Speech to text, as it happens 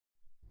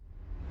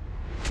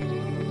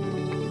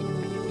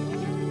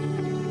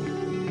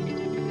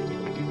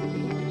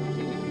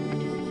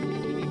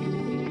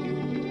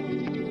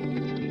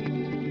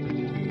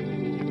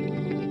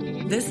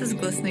This is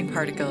Glistening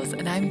Particles,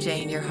 and I'm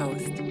Jane, your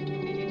host.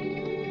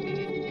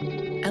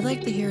 I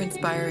like to hear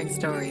inspiring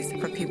stories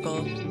for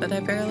people that I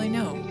barely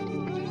know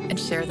and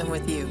share them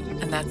with you,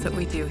 and that's what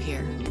we do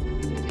here.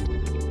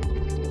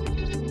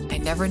 I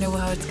never know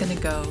how it's going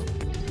to go.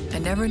 I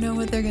never know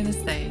what they're going to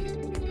say,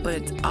 but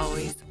it's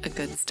always a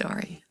good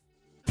story.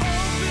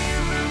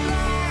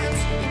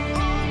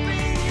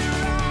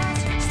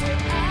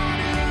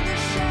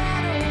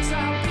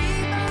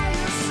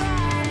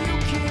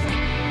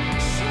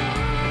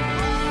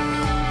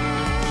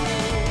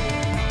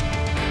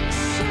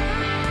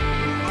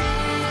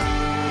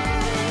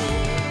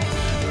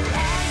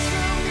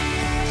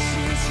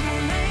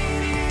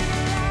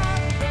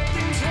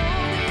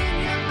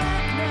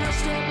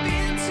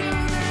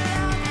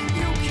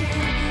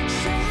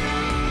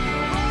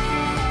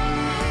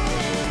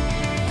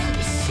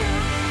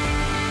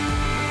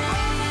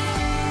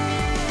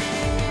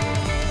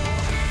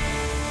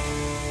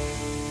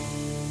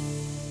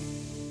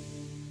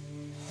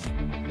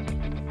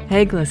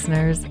 Hey,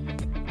 listeners.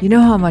 You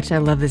know how much I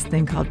love this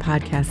thing called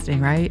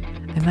podcasting, right?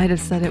 I might have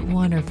said it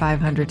 100 or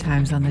 500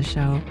 times on the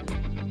show.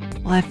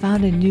 Well, I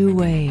found a new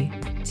way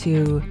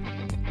to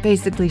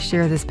basically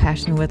share this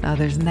passion with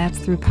others, and that's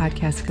through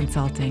podcast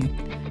consulting.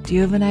 Do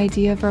you have an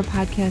idea for a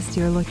podcast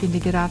you're looking to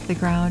get off the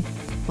ground?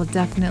 Well,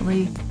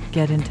 definitely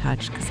get in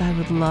touch, because I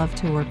would love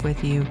to work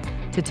with you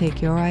to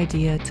take your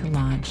idea to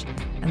launch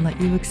and let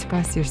you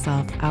express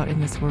yourself out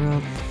in this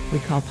world we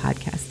call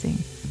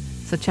podcasting.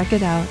 So check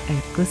it out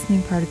at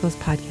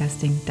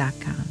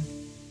glisteningparticlespodcasting.com.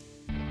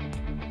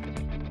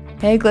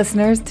 Hey,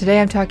 listeners.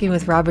 Today I'm talking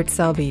with Robert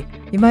Selby.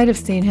 You might have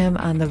seen him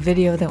on the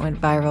video that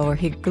went viral where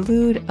he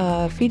glued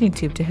a feeding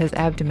tube to his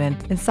abdomen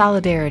in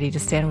solidarity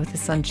to stand with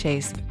his son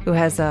Chace, who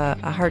has a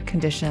heart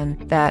condition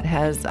that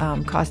has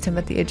caused him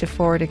at the age of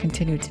 4 to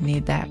continue to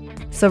need that.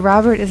 So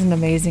Robert is an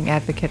amazing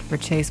advocate for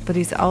Chace, but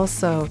he's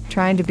also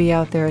trying to be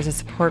out there as a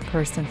support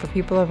person for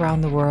people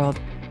around the world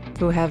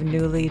who have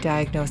newly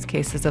diagnosed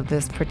cases of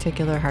this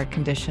particular heart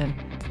condition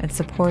and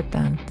support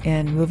them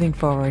in moving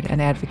forward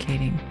and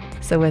advocating.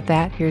 So with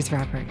that, here's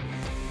Robert.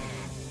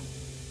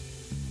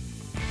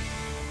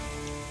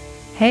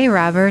 Hey,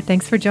 Robert.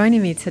 Thanks for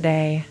joining me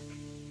today.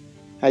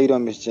 How you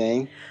doing, Miss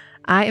Jane?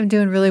 I am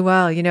doing really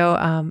well. You know,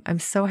 I'm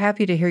so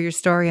happy to hear your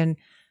story. And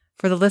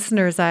for the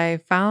listeners, I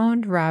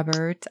found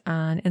Robert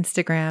on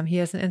Instagram. He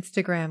has an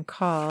Instagram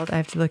called, I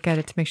have to look at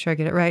it to make sure I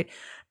get it right,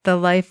 The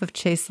Life of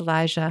Chace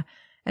Elijah.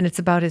 And it's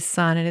about his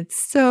son, and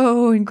it's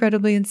so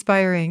incredibly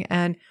inspiring.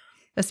 And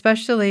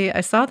especially,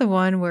 I saw the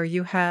one where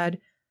you had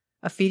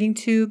a feeding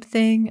tube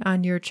thing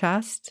on your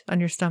chest, on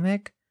your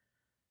stomach.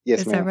 Yes,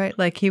 Is ma'am. that right?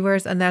 Like he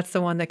wears, and that's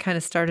the one that kind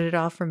of started it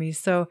all for me.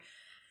 So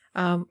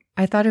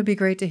I thought it'd be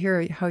great to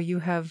hear how you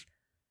have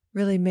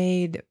really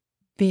made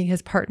being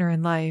his partner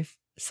in life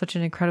such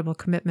an incredible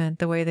commitment,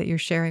 the way that you're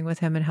sharing with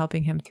him and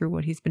helping him through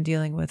what he's been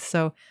dealing with.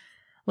 So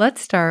let's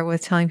start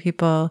with telling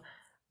people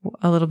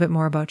a little bit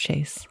more about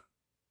Chace.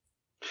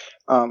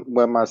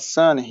 Well, my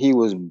son, he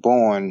was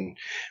born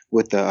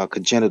with a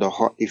congenital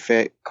heart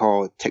defect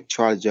called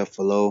tetralogy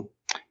Fallot.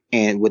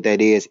 And what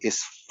that is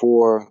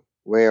 4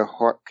 rare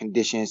heart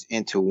conditions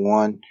into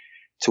one,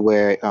 to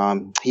where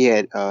he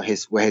had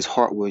his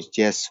heart was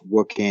just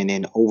working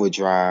in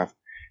overdrive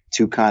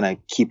to kind of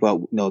keep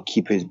up,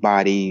 keep his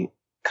body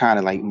kind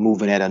of like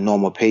moving at a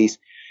normal pace.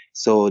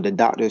 So the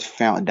doctors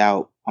found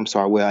out,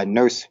 a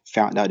nurse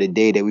found out the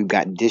day that we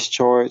got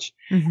discharged.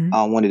 Mm-hmm.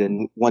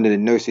 One of the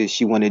nurses,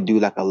 she wanted to do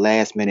like a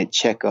last minute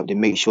checkup to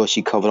make sure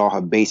she covered all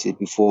her bases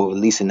before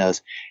releasing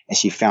us. And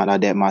she found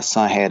out that my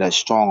son had a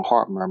strong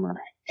heart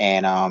murmur.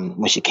 And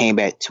when she came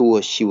back to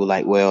us, she was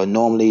like, well,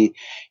 normally,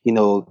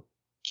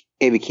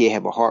 every kid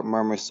have a heart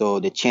murmur. So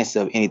the chance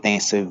of anything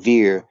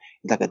severe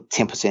is like a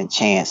 10%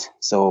 chance.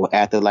 So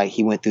after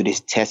he went through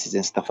these tests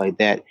and stuff like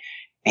that,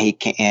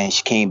 and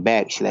she came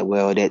back, she's like,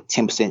 well, that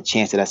 10%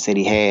 chance that I said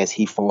he has,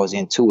 he falls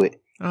into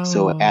it. Oh.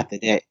 So after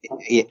that,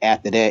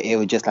 it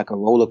was just like a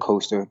roller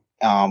coaster.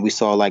 We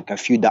saw like a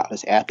few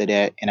doctors after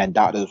that, and our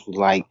doctors was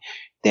like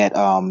that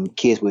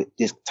kids with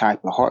this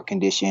type of heart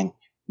condition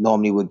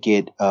normally would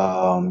get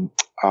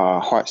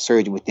heart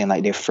surgery within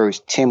like their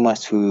first 10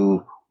 months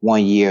to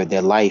 1 year of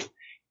their life.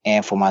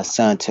 And for my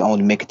son to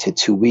only make it to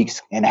 2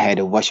 weeks, and I had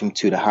to rush him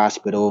to the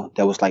hospital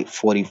that was like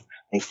 40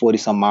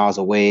 some miles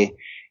away.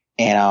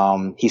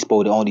 And he's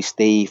supposed to only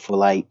stay for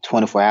like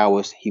 24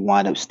 hours. He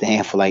wound up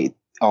staying for like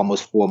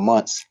almost 4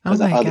 months Oh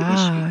because of my other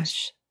gosh.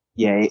 issues.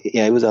 Yeah,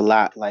 it was a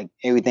lot. Like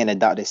everything the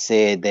doctor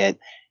said that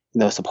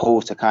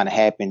supposed to kind of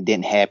happen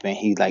didn't happen.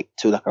 He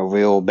took like a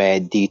real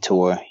bad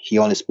detour. He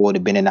only supposed to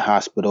have been in the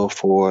hospital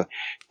for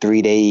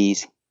 3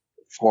 days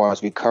as far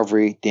as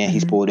recovery. Then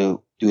he's supposed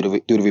to do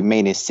the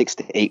remaining 6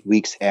 to 8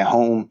 weeks at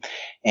home,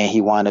 and he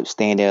wound up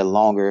staying there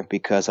longer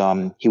because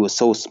he was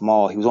so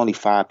small. He was only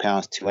 5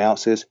 pounds 2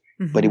 ounces.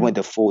 but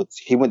Mm-hmm.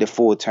 he went to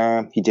full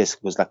term. He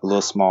just was like a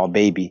little small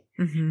baby.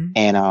 Mm-hmm.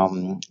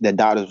 And the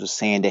doctors were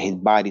saying that his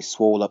body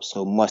swelled up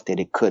so much that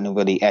it couldn't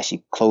really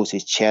actually close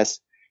his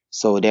chest.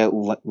 So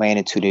that ran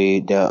into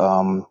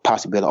the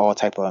possibility of all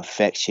type of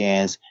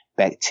infections,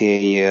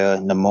 bacteria,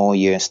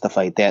 pneumonia, and stuff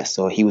like that.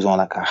 So he was on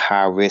like a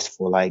high risk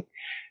for like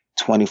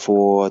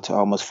 24 to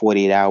almost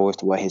 48 hours,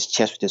 to where his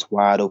chest was just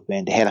wide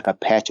open. They had like a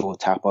patch over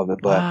top of it,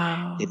 but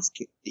Wow.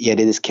 they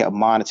just kept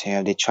monitoring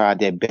him. They tried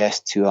their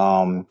best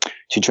to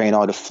drain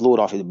all the fluid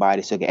off his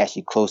body so it could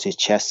actually close his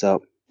chest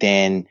up.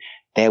 Then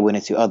that went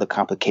into other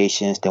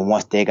complications. Then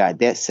once they got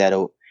that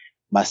settled,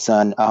 my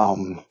son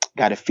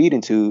got a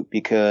feeding tube,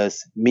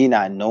 because me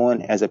not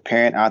knowing as a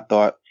parent, I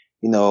thought,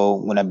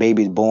 when a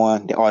baby's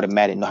born, they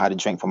automatically know how to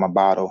drink from a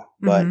bottle.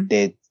 But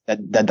Mm-hmm.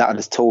 the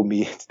doctors told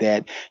me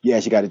that you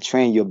actually got to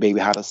train your baby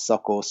how to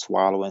suckle,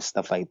 swallow, and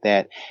stuff like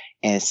that.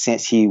 And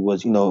since he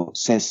was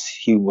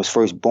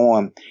first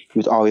born, he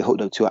was always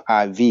hooked up to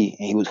an IV,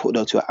 and he was hooked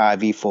up to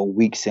an IV for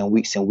weeks and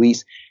weeks and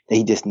weeks. That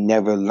he just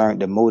never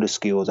learned the motor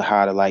skills of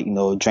how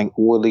to drink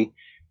orally.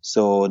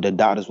 So the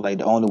doctors were like,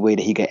 the only way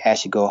that he could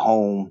actually go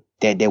home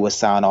that they would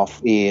sign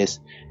off is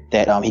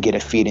that he get a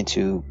feeding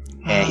tube.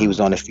 And he Wow. was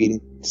on the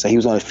feeding. So he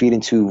was on a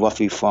feeding tube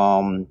roughly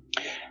from,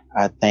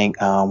 I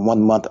think,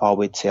 1 month all the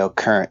way till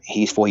current.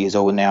 He's 4 years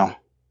old now.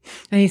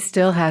 And he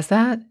still has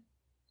that?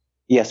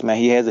 Yes, man.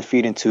 He has a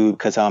feeding tube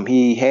because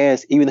he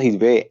has, even though he's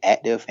very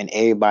active and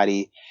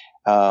everybody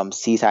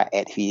sees how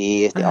active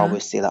he is, they Uh-huh.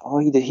 always say like, oh,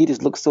 he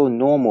just looks so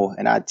normal.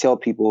 And I tell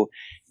people,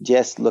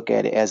 just look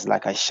at it as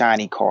like a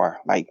shiny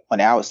car. Like on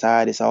the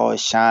outside, it's all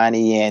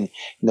shiny and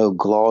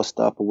glossed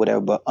up or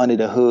whatever, but under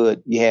the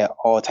hood, you have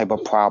all type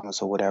of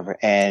problems or whatever.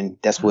 And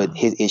that's what Wow.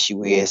 his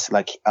issue is.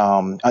 Like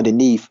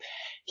underneath,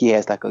 he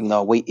has like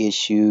a weight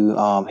issue.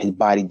 His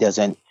body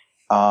doesn't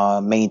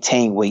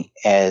maintain weight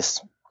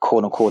as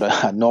quote unquote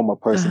a normal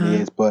person Uh-huh.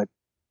 is. But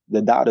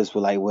the doctors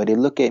were like, well, they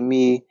look at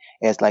me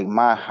as like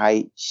my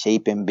height,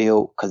 shape, and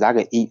build, because I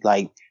could eat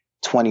like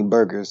 20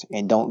 burgers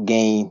and don't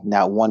gain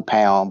not 1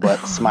 pound,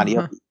 but somebody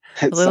else,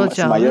 A little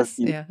somebody else jealous?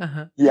 eat. Yeah.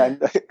 Uh-huh. Yeah, I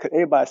know, 'cause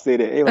everybody say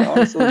that. They were like,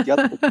 oh, I'm so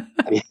jealous of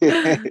somebody.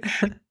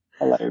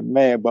 I'm like,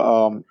 man, but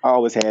I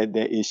always had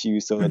that issue.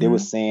 So they were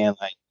Mm-hmm. saying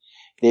like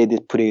they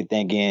just put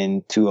everything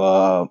into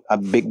a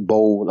big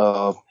bowl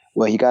of,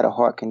 well, he got a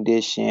heart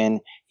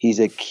condition. He's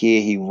a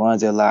kid. He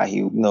runs a lot.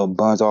 He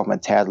burns off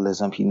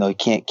metabolism. He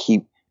can't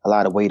keep a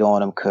lot of weight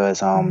on him,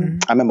 because Mm-hmm.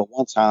 I remember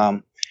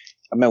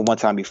one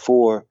time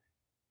before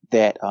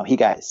that he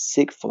got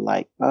sick for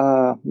like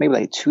maybe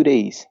like 2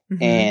 days,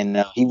 Mm-hmm.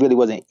 and he really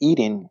wasn't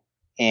eating,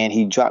 and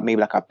he dropped maybe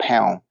like a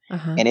pound,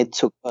 Uh-huh. and it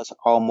took us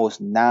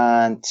almost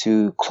 9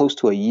 to close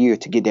to a year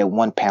to get that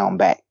 1 pound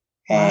back.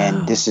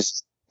 And Wow. this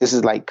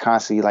is like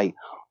constantly like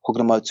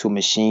hooking him up to a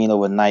machine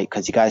overnight,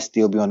 because he got to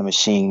still be on the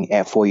machine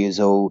at 4 years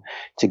old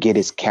to get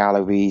his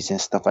calories and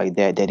stuff like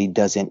that he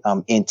doesn't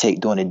intake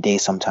during the day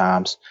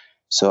sometimes.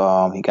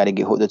 So he got to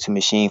get hooked up to a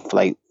machine for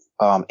like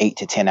 8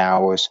 to 10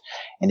 hours,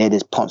 and that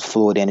just pumps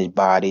fluid in his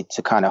body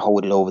to kind of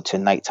hold it over to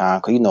nighttime.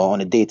 Because on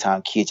the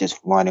daytime, kids just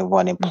run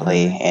and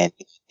play, Mm-hmm. and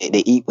they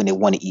eat when they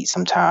want to eat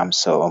sometimes.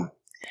 So,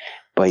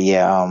 but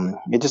yeah,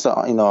 it's just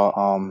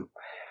a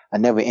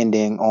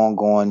never-ending,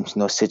 ongoing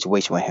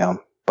situation with him.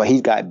 But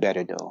he's got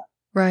better though.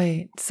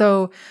 Right.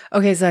 So,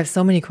 okay, so I have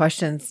so many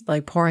questions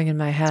like pouring in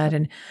my head,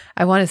 and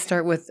I want to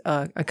start with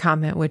a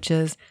comment, which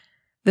is,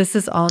 this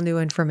is all new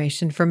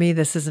information for me.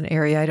 This is an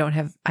area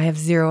I have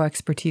zero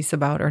expertise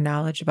about or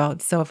knowledge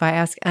about. So if I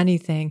ask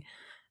anything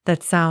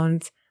that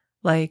sounds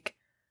like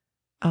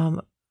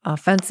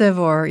offensive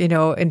or,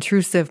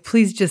 intrusive,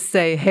 please just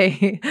say,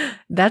 hey,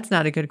 that's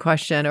not a good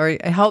question, or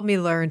help me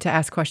learn to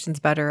ask questions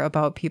better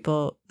about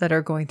people that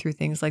are going through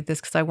things like this,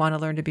 because I want to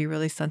learn to be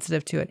really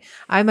sensitive to it.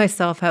 I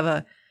myself have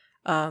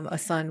a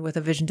son with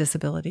a vision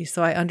disability.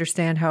 So I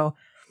understand how,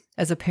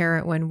 as a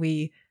parent, when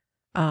we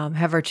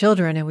have our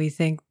children and we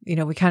think,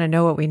 we kind of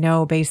know what we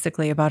know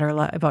basically about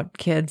about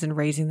kids and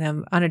raising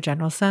them on a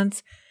general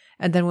sense.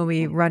 And then when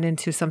we run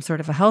into some sort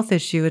of a health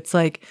issue, it's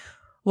like,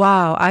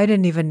 wow, I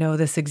didn't even know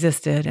this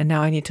existed. And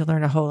now I need to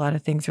learn a whole lot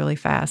of things really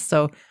fast.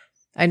 So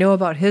I know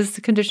about his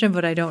condition,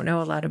 but I don't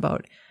know a lot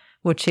about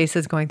what Chace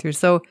is going through.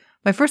 So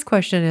my first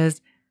question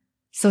is,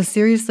 so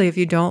seriously, if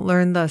you don't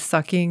learn the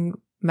sucking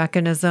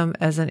mechanism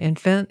as an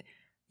infant,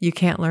 you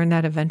can't learn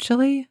that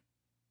eventually?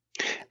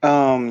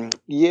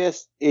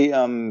 Yes,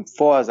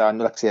 far as I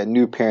know, like I said, a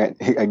new parent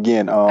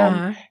again,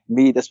 Uh-huh.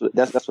 me, that's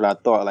what I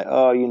thought. Like,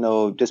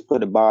 oh, just put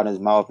the ball in his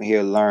mouth and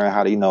he'll learn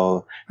how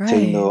to,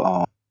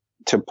 Right.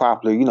 to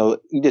properly,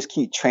 you just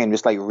keep training,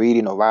 just like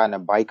reading or riding a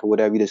bike or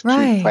whatever. You just keep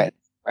Right. practice,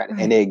 and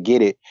Right. they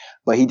get it,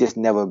 but he just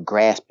never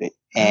grasped it.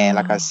 And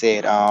like I Oh.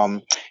 said,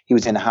 he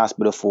was in the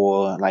hospital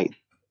for like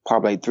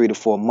probably like 3 to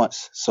 4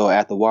 months. So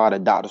after a while, the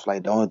doctors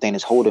like, the only thing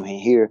that's holding him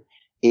here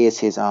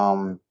is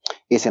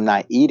is him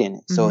not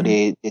eating. So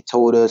Mm-hmm. they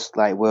told us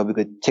like, well, we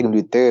could take him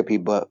to therapy,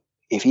 but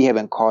if he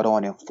haven't caught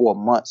on in 4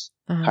 months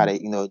how Uh-huh.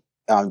 to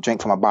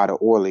drink from my bottle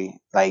orally.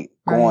 Like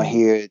going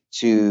here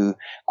to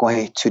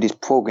this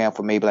program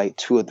for maybe like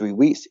 2 or 3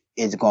 weeks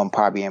is going to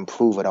probably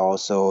improve it all.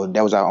 So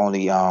that was our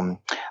only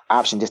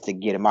option, just to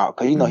get him out,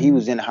 because he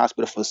was in the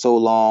hospital for so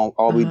long.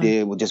 All we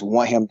did was just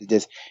want him to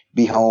just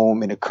be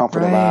home in the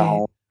comfort of our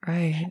home.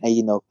 Right.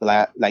 And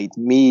like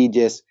me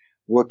just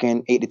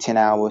working 8 to 10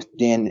 hours,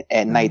 then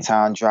at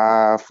nighttime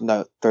drive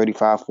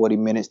 35, 40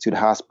 minutes to the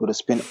hospital,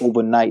 spend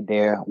overnight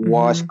there,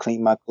 wash,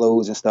 clean my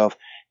clothes and stuff,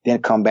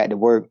 then come back to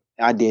work.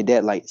 I did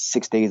that like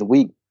 6 days a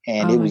week,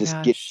 and it was just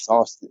getting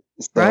exhausted.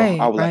 So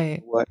I was like, you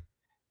know what?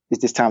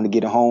 It's just time to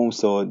get home.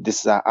 So this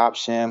is our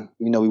option.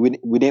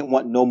 We didn't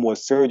want no more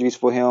surgeries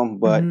for him,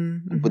 but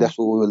that's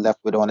what we were left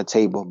with on the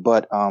table.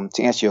 But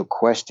to answer your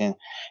question,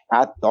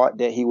 I thought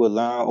that he would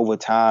learn over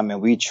time,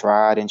 and we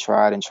tried and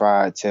tried and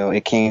tried till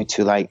it came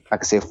to like I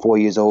said, 4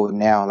 years old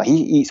now. Like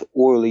he eats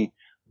orally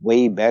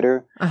way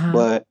better,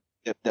 but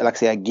like I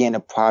said again, the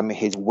problem is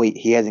his weight.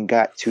 He hasn't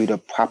got to the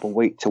proper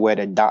weight to where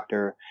the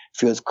doctor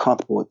feels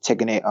comfortable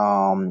taking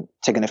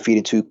the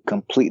feeding tube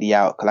completely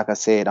out. 'Cause like I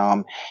said,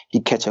 he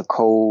catch a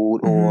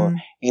cold or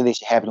anything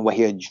should happen where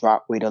he'll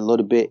drop weight a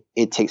little bit.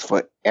 It takes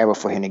forever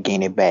for him to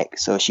gain it back.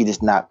 So she's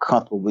just not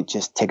comfortable with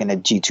just taking the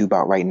G tube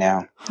out right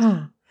now.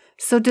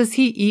 So does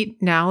he eat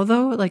now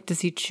though? Like,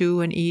 does he chew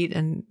and eat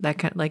and that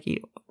kind, like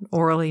eat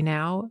orally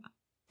now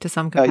to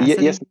some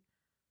capacity? Yes.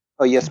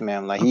 Oh yes,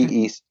 ma'am. Like he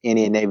eats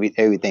any and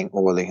everything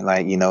orally.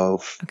 Like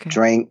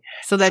drink.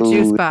 So that food,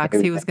 juice box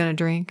everything. he was going to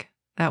drink.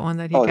 That one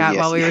that he got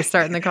while we were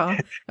starting the call?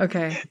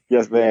 Okay.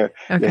 Yes, ma'am.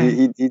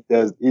 Okay.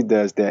 Yeah, he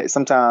does that.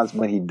 Sometimes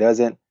when he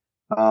doesn't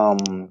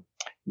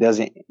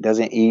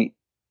eat,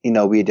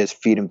 we just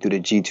feed him through the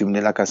G tube. And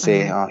then, like I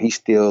said, he's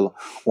still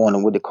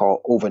on what they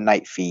call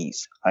overnight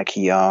feeds. Like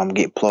he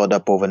get plugged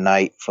up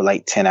overnight for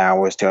like 10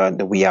 hours till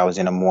the wee hours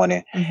in the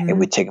morning, and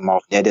we take him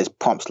off. That just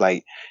pumps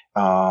like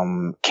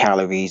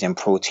calories and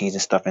proteins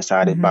and stuff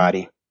inside his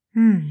body.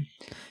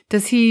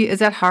 Is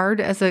that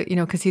hard as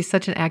because he's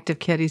such an active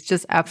kid. He's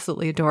just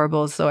absolutely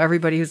adorable. So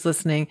everybody who's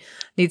listening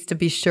needs to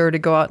be sure to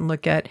go out and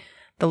look at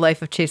The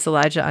Life of Chace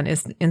Elijah on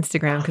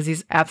Instagram, because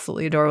he's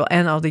absolutely adorable,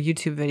 and all the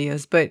YouTube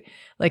videos. But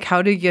like,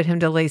 how do you get him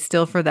to lay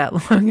still for that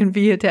long and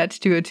be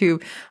attached to a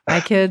tube?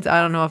 My kids,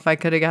 I don't know if I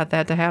could have got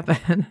that to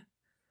happen.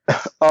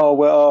 Oh,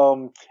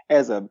 well,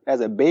 as a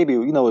baby,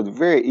 it's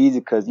very easy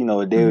because,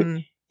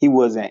 he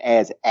wasn't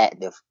as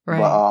active. Right.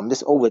 But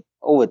just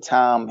over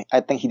time, I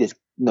think he just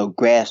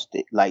grasped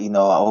it, like,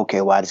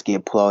 okay, well, I just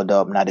get plugged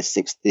up, not just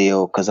sit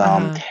still. Because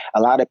a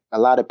lot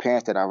of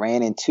parents that I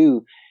ran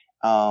into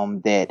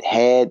that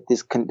had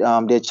this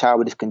their child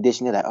with this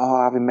condition, they're like, oh,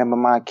 I remember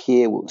my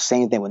kid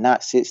same thing, would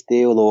not sit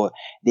still, or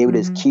they would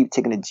just keep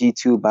taking the G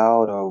tube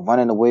out or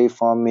running away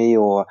from me,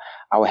 or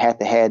I would have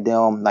to have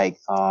them like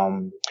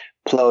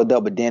plugged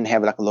up, but then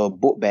have like a little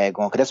book bag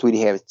on, because that's what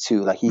he has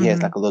too. Like he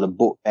has like a little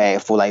book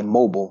bag for like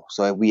mobile,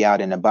 so if we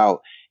out and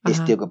about, they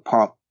still could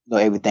pump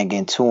everything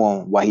into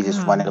him while he's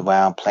just running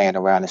around, playing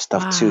around and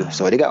stuff too.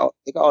 So they got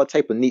all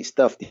type of neat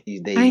stuff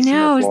these days. I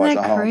know, isn't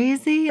that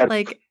crazy?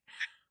 Like,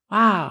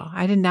 wow,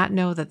 I did not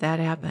know that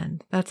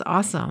happened. That's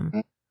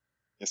awesome.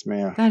 Yes,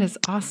 ma'am. That is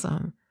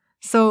awesome.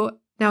 So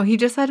now he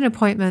just had an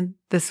appointment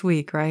this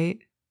week, right?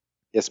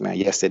 Yes, ma'am.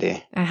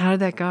 Yesterday. And how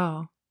did that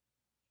go?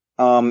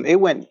 It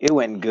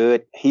went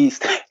good. He's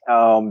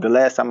the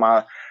last time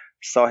I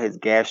saw his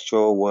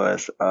gastro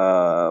was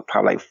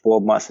probably like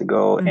 4 months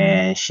ago,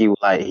 and she was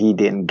like he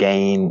didn't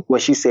gain. Well,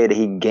 she said that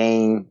he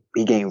gained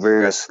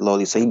very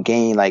slowly, so he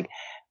gained like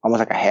almost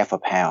like a half a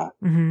pound.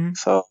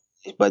 So,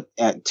 but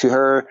to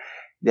her,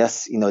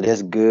 that's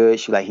that's good.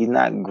 She like he's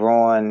not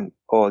growing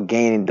or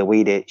gaining the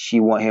way that she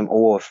want him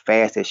or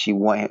fast as she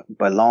want him,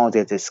 but as long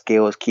as the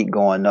scales keep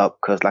going up,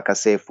 because like I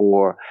said,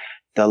 for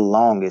the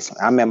longest,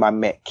 I remember I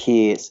met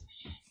kids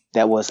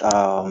that was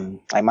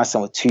like my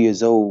son was 2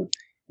 years old,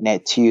 and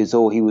at 2 years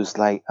old he was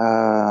like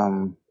I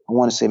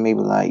want to say maybe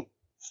like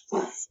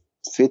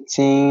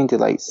 15 to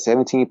like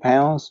 17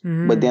 pounds.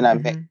 But then I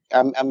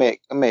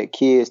met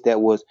kids that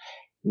was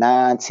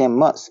 9, 10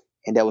 months,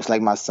 and that was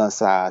like my son's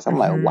size. I'm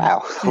like,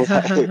 wow.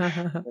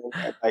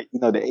 Like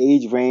the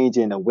age range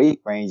and the weight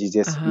range is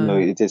just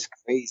it's just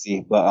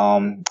crazy.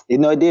 But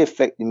it did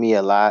affect me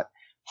a lot,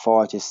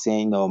 far as just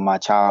seeing my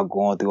child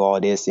going through all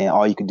this, and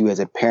all you can do as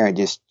a parent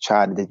just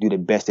try to do the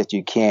best that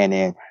you can,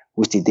 and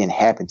which it didn't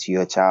happen to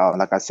your child.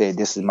 Like I said,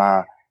 this is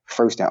my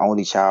first and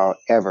only child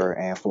ever,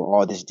 and for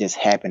all this just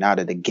happened out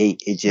of the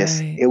gate, it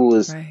just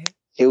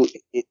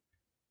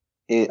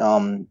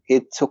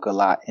it took a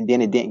lot, and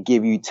then it didn't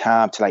give you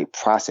time to like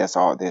process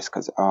all this,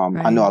 because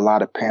I know a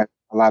lot of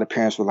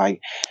parents were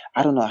like,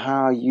 I don't know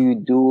how you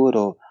do it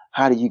or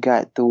how do you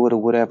got through it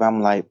or whatever.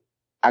 I'm like,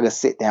 I could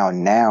sit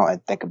down now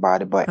and think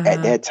about it, but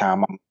at that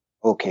time, I'm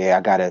okay.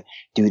 I gotta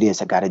do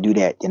this, I gotta do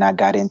that. Then I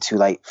got into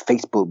like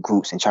Facebook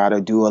groups and try to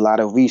do a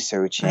lot of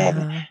research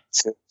and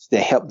to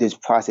help this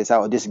process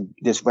out.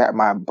 Just wrap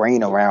my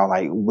brain around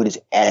like what is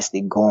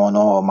actually going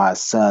on with my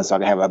son, so I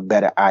can have a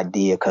better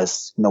idea.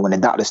 Because when the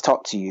doctors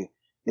talk to you,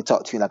 they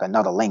talk to you like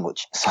another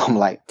language. So I'm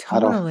like, I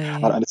don't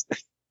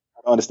understand.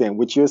 understand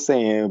what you're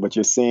saying, but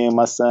you're saying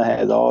my son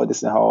has all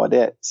this and all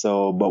that.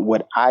 So, but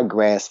what I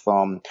grasped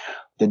from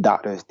the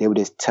doctors, they were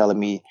just telling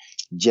me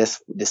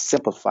just to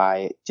simplify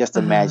it. Just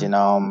Uh-huh. imagine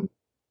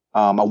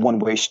a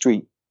one-way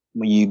street.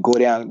 When you go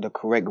down the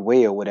correct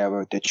way or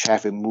whatever, the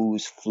traffic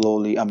moves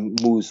slowly,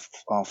 moves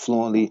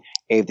fluently.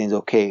 Everything's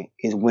okay.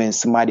 It's when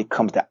somebody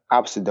comes the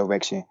opposite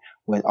direction,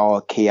 when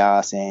all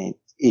chaos and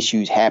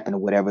issues happen or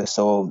whatever.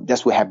 So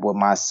that's what happened with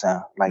my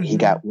son. Like he Mm-hmm.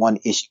 got one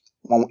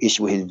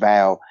issue with his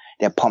valve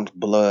that pumps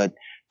blood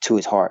to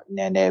his heart,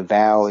 and that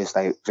valve is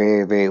like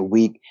very, very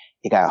weak.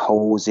 It got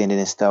holes in it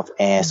and stuff,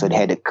 and so they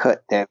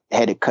Mm-hmm.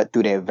 had to cut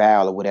through that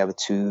valve or whatever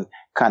to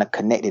kind of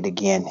connected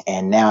again.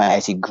 And now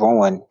as he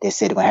growing, they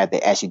said they're gonna have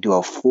to actually do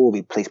a full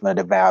replacement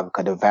of the valve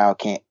because the valve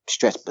can't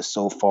stretch but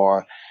so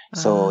far.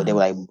 So they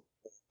were Ah. like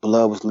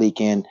blood was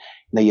leaking.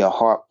 Your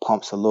heart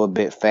pumps a little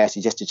bit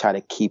faster just to try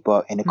to keep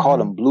up. And they call Mm-hmm.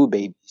 them blue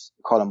babies.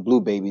 They call them blue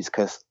babies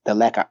because the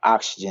lack of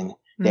oxygen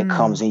that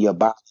comes Mm. in your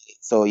body.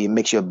 So it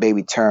makes your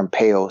baby turn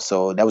pale.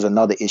 So that was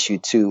another issue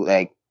too.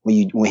 Like when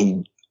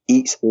he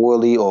eats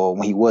oily or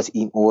when he was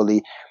eating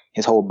oily,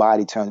 his whole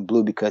body turns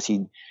blue because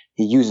he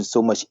uses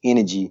so much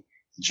energy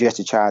just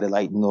to try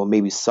to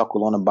maybe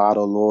suckle on the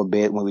bottle a little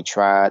bit when we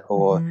tried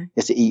or Mm-hmm.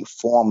 just to eat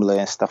formula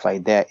and stuff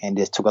like that. And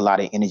this took a lot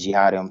of energy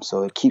out of him.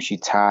 So it keeps you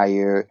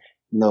tired,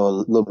 a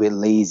little bit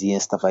lazy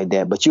and stuff like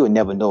that. But you would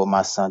never know with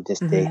my son this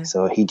day. Mm-hmm.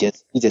 So he's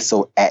just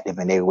so active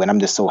and everywhere. And I'm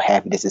just so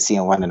happy just to see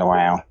him running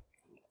around.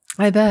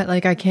 I bet.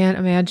 Like, I can't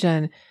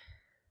imagine,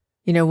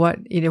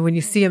 when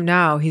you see him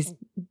now,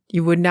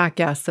 you would not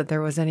guess that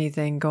there was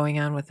anything going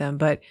on with him.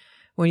 But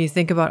when you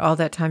think about all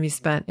that time you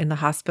spent in the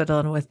hospital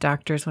and with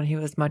doctors when he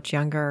was much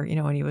younger,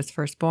 when he was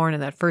first born in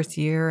that first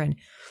year. And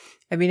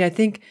I mean, I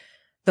think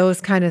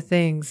those kind of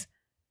things,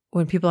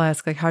 when people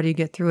ask, like, how do you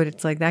get through it?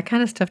 It's like that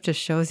kind of stuff just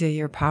shows you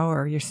your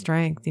power, your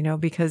strength,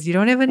 because you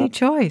don't have any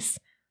choice.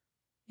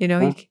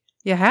 You,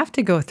 you have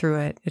to go through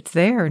it. It's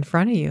there in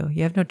front of you.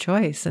 You have no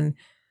choice. And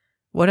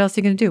what else are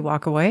you going to do?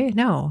 Walk away?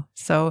 No.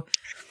 So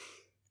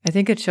I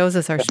think it shows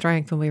us our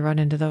strength when we run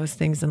into those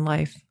things in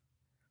life.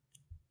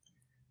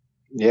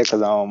 Yeah,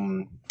 because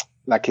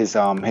like his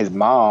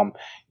mom,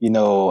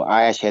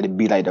 I actually had to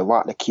be like the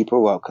rock to keep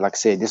her up. Because like I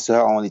said, this is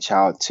her only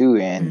child too.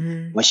 And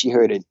Mm-hmm. when she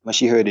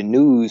heard the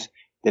news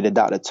that the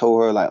doctor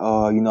told her like,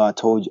 oh, I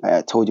told you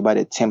about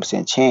that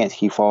 10% chance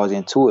he falls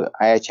into it.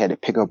 I actually had to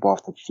pick her up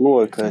off the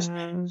floor because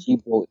she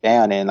broke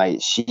down and like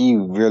she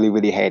really,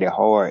 really had it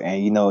hard.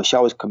 And she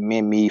always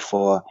commend me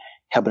for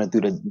helping her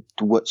through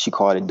what she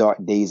called the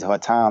dark days of her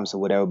times or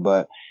whatever.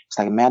 But it's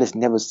like, man, I just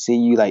never see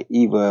you like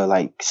either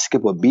like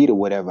skip a beat or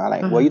whatever. I'm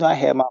like, well,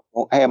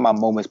 Uh-huh. I had my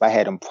moments, but I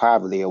had them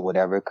privately or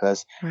whatever,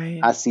 because Right.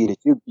 I see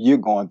that you're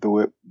going through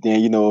it.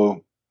 Then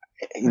Right.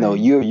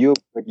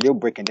 you're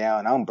breaking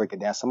down. I'm breaking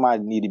down.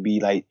 Somebody need to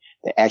be like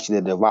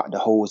the rock the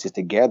hoses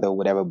together or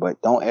whatever.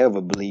 But don't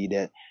ever believe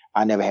that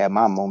I never had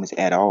my moments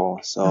at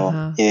all. So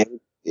Uh-huh.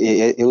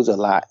 it was a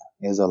lot.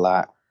 It was a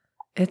lot.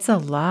 It's a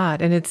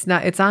lot. And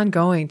it's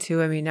ongoing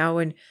too. I mean, now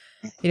when,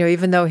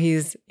 even though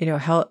he's,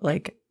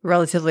 like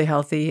relatively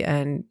healthy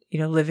and,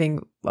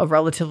 living a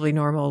relatively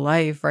normal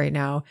life right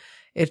now,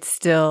 it's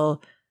still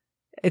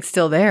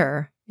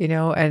there,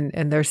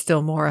 and there's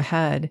still more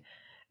ahead.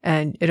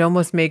 And it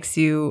almost makes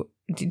you,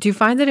 do you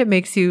find that it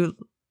makes you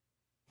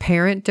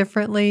parent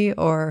differently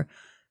or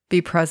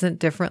be present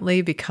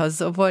differently because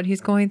of what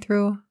he's going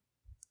through?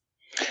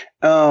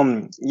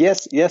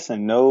 Yes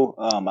and no.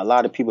 A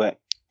lot of people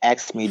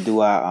ask me, do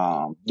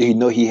you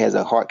know he has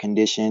a heart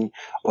condition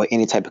or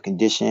any type of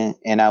condition?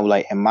 And I was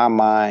like, in my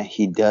mind,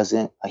 he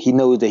doesn't. He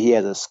knows that he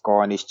has a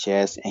scar on his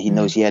chest and he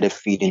knows Mm-hmm. he had a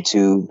feeding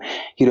tube.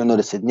 He don't know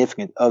the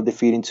significance of the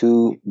feeding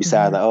tube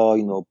besides Mm-hmm.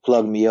 like, oh,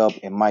 plug me up.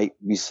 It might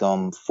be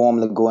some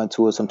formula going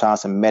to it,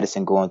 sometimes some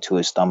medicine going to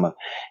his stomach.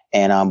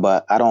 And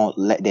but I don't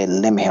let that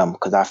limit him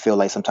because I feel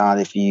like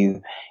sometimes if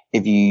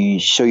you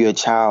show your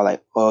child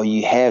like, oh,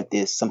 you have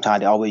this,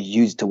 sometimes they always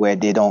use it to where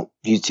they don't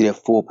use it to their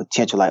full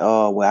potential. Like,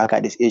 oh, well, I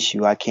got this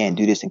issue. I can't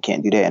do this and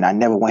can't do that. And I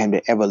never want him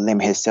to ever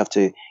limit himself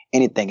to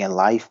anything in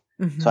life.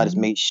 So I just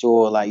Mm-hmm. make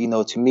sure, like,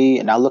 to me,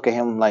 and I look at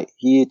him like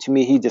to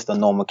me, he's just a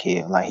normal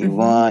kid. Like he Mm-hmm.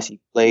 runs,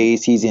 he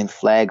plays, he's in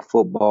flag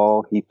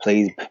football, he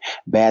plays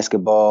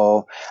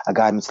basketball. I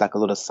got him into like a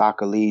little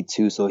soccer league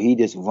too. So he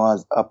just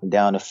runs up and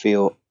down the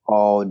field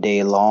all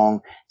day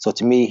long. So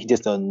to me, he's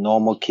just a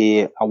normal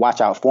kid. I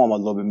watch out for him a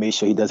little bit, make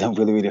sure he doesn't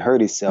really, really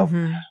hurt himself.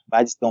 Mm-hmm. But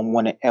I just don't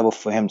want it ever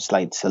for him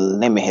to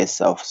limit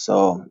himself.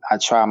 So I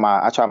try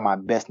my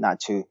best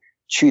not to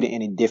treat it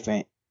any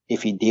different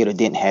if he did or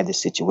didn't have the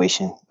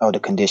situation or the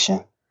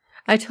condition.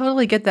 I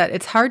totally get that.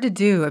 It's hard to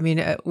do. I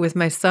mean, with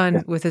my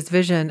son, with his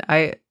vision,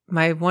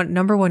 my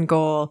number one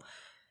goal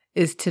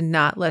is to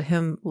not let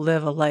him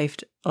live a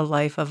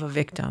life of a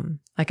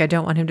victim. Like, I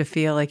don't want him to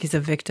feel like he's a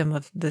victim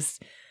of this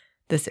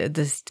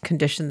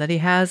condition that he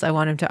has. I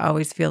want him to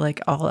always feel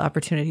like all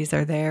opportunities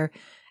are there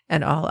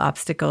and all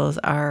obstacles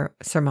are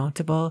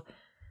surmountable.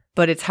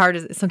 But it's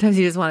hard. Sometimes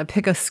you just want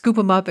to scoop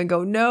him up and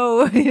go,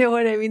 no, you know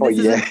what I mean? Oh This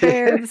yeah. isn't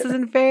fair. This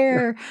isn't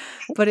fair.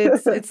 But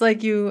it's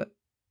like you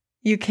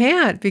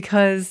can't,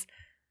 because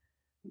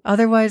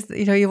Otherwise,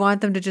 you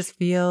want them to just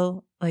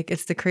feel like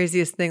it's the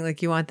craziest thing.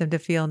 Like you want them to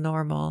feel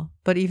normal,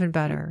 but even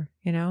better,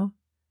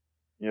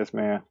 Yes,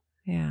 ma'am.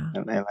 Yeah.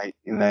 And like,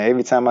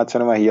 every time I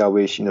turn around, he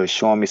always,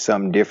 showing me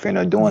something different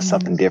or doing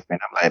something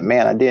different. I'm like,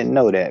 man, I didn't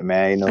know that,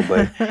 man.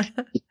 But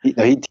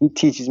he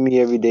teaches me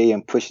every day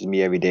and pushes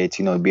me every day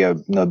to, be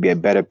a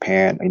better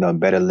parent, a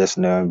better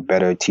listener,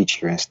 better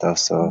teacher and stuff.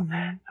 So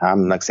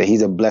I'm like I say,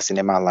 he's a blessing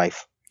in my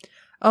life.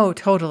 Oh,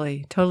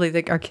 totally. Totally.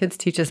 Like our kids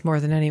teach us more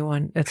than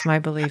anyone. It's my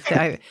belief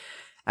that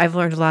I've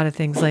learned a lot of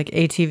things like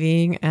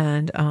ATVing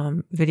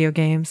and video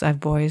games. I have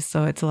boys,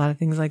 so it's a lot of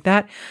things like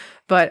that.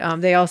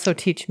 But they also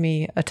teach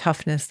me a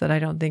toughness that I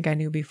don't think I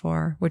knew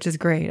before, which is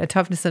great. A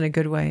toughness in a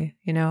good way,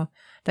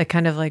 that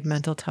kind of like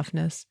mental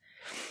toughness.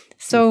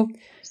 So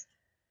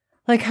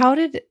like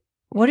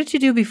what did you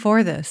do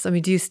before this? I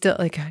mean, do you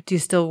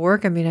still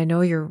work? I mean, I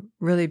know you're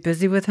really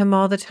busy with him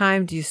all the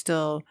time. Do you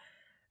still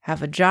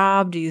have a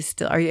job?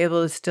 Are you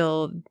able to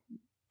still,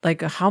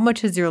 like, how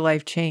much has your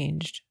life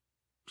changed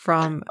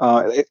from,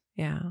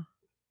 yeah.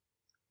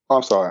 Oh,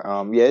 I'm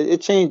sorry. Yeah,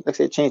 it changed. Like I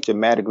said, it changed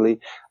dramatically.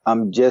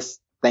 I'm just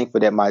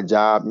thankful that my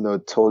job,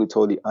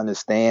 totally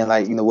understand,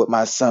 like, what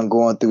my son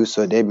going through.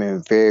 So they've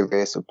been very,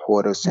 very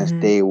supportive since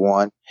day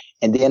one.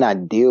 And then I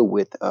deal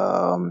with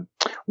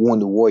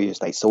wounded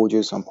warriors, like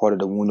soldiers. I'm part of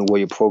the Wounded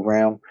Warrior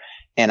program,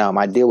 and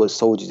I deal with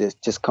soldiers that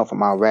just come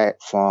from Iraq,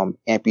 from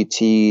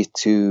amputees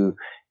to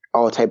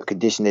all type of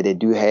condition that they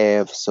do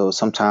have. So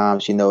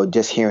sometimes,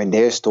 just hearing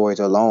their stories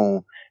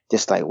alone,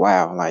 just like,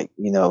 wow, like,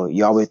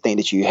 you always think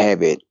that you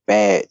have it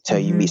bad till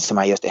you meet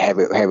somebody else that have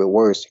it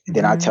worse. And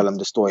then I tell them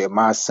the story of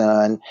my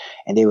son,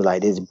 and they were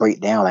like, this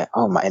breakdown, like,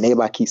 oh my, and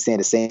everybody keeps saying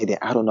the same thing.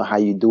 I don't know how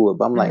you do it,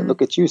 but I'm like,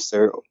 look at you,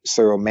 sir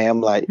or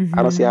ma'am. Like,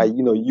 I don't see how,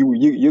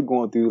 you're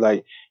going through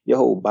like your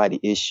whole body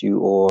issue.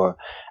 Or,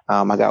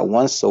 I got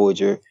one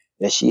soldier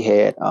that she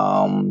had,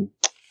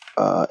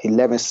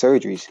 11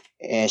 surgeries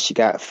and she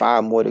got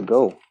 5 more to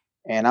go.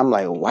 And I'm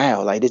like,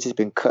 wow, like this has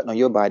been cutting on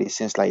your body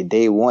since like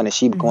day one. And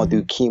she been going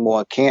through chemo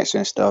and cancer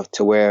and stuff,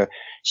 to where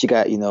she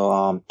got,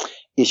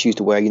 issues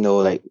to where,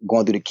 like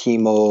going through the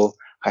chemo,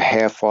 her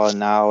hair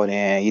falling out,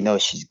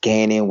 and, she's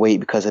gaining weight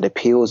because of the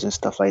pills and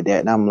stuff like that.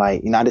 And I'm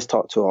like, I just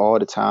talk to her all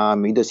the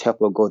time. We just help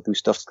her go through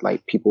stuff,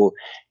 like people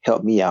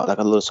help me out, like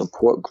a little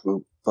support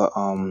group. But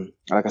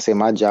like I said,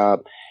 my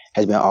job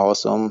has been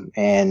awesome.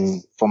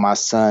 And for my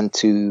son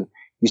to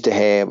used to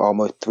have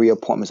almost 3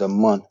 appointments a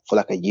month for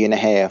like a year and a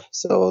half.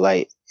 So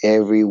like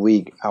every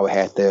week I would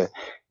have to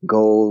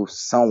go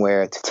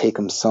somewhere to take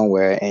him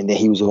somewhere. And then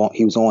he was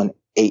on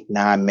 8,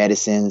 9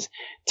 medicines,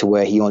 to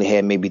where he only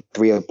had maybe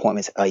 3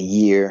 appointments a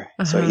year.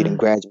 So he didn't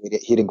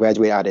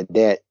graduate out of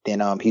that.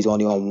 Then he's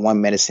only on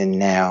 1 medicine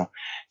now.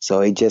 So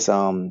it just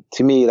to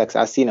me, like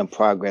I seen him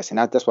progress. And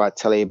that's why I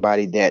tell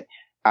everybody that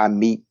I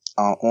meet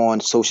on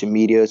social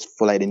medias,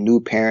 for like the new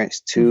parents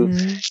too,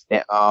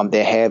 that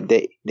have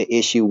the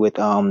issue with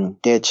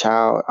their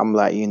child. I'm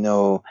like,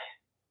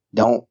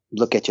 don't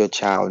look at your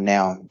child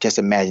now. Just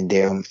imagine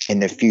them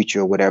in the future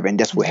or whatever. And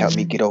that's what helped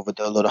me get over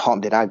the little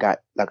hump that I got.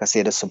 Like I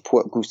said, the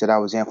support groups that I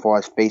was in, for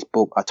as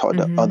Facebook, I talked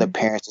to other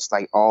parents just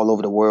like all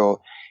over the world.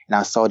 And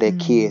I saw their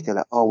kids. They're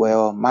like, oh,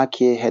 well, my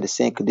kid had the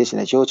same condition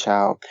as your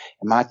child,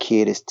 and my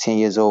kid is 10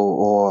 years old,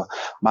 or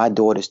my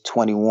daughter's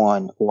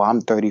 21, or I'm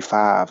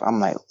 35.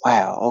 I'm like,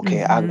 wow,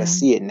 okay, I can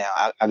see it now.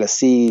 I can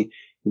see,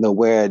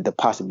 where the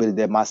possibility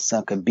that my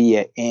son could be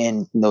at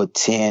in,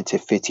 10 to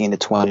 15 to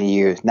 20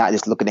 years, not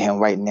just looking at him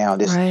right now,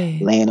 just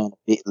laying on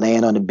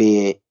the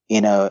bed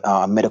in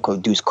a medical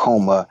induced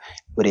coma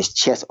with his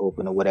chest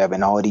open or whatever,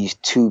 and all these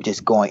tubes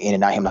just going in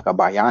and out of him like a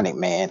bionic,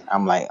 man.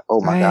 I'm like, oh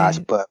my gosh.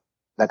 But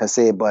like I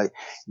said, but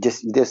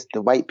just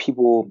the white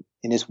people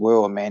in this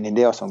world, man, and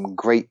there are some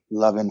great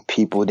loving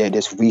people that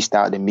just reached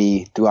out to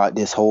me throughout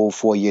this whole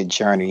 4-year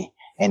journey,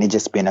 and it's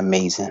just been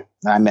amazing.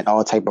 And I met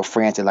all type of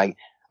friends that, like,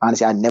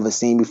 honestly, I'd never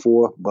seen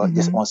before, but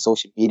just on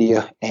social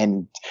media,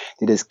 and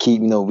they just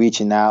keep,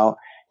 reaching out.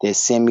 They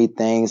send me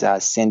things, I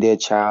send their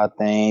child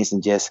things,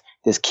 and just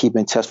keep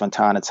in touch from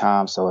time to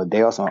time. So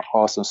they are some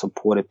awesome,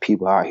 supportive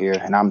people out here,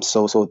 and I'm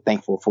so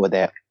thankful for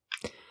that.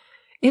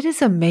 It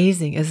is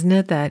amazing, isn't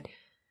it, that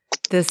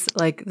this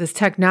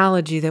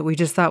technology that we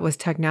just thought was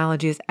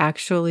technology is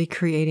actually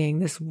creating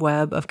this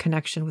web of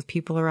connection with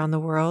people around the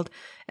world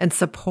and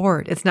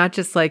support. It's not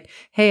just like,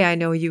 hey, I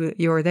know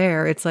you're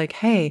there. It's like,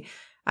 hey,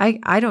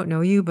 I don't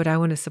know you, but I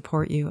want to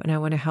support you and I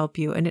want to help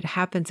you. And it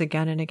happens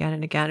again and again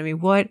and again. I mean,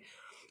 what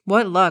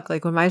luck.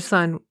 Like when my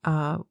son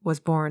was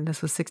born,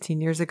 this was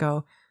 16 years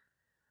ago,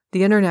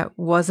 the internet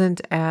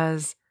there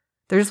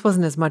just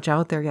wasn't as much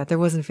out there yet. There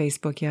wasn't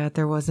Facebook yet.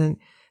 There wasn't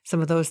some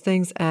of those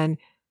things. And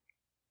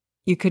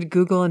you could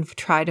Google and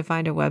try to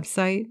find a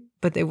website,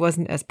 but it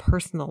wasn't as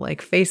personal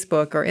like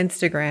Facebook or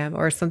Instagram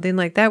or something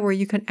like that, where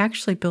you can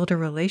actually build a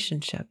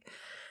relationship.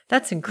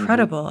 That's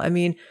incredible. I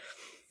mean,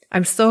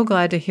 I'm so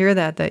glad to hear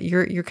that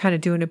you're kind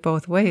of doing it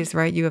both ways,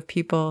 right? You have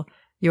people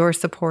you're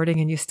supporting,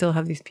 and you still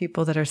have these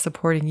people that are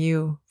supporting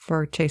you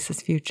for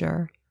Chace's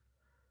future.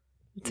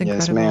 It's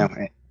incredible. Yes,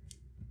 ma'am.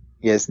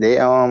 Yes, they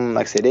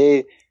like I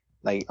said,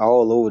 like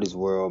all over this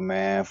world,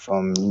 man,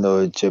 from,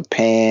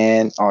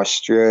 Japan,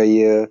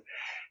 Australia,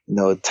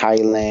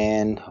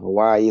 Thailand,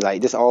 Hawaii,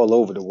 like just all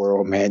over the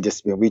world, man,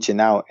 just been reaching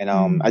out. And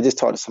Mm. I just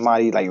talked to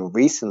somebody like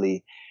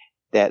recently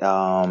that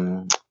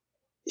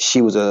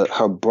she was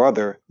her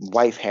brother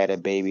wife had a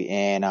baby,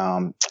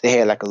 and they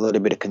had like a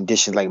little bit of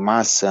conditions like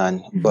my son,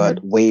 Mm-hmm.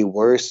 but way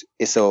worse.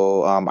 And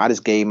so I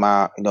just gave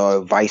my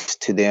advice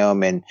to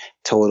them and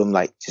told them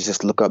like to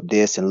just look up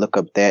this and look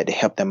up that to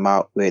help them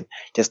out with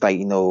just like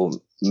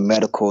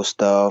medical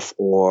stuff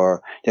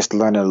or just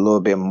learning a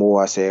little bit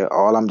more. I said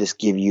all I'm just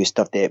giving you is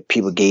stuff that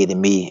people gave to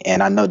me,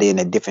 and I know they're in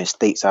a different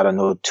states. So I don't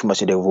know too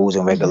much of their rules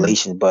and Mm-hmm.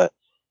 regulations, but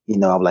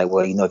I'm like,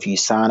 well, if you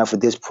sign up for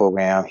this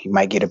program, you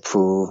might get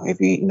approved. If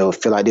you,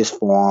 fill out this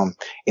form,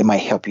 it might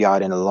help you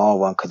out in the long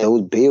run. Cause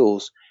those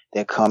bills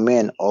that come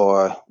in,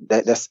 or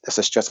that's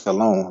a stress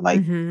alone.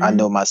 Like Mm-hmm. I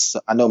know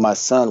my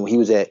son when he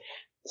was at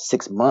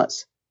 6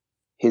 months,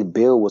 his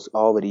bill was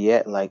already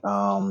at like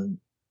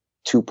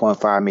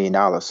 $2.5 million.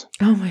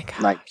 Oh my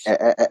Like gosh.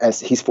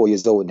 as he's 4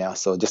 years old now,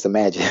 so just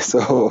imagine.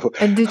 So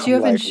And did you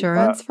I'm have like, wow.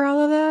 insurance for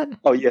all of that?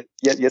 Oh yeah,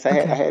 yes, I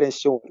Okay. had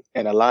insurance,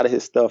 and a lot of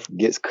his stuff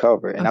gets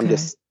covered, and Okay.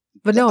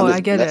 But no, I'm I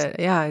just get blessed. it.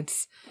 Yeah,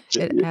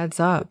 it adds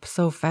up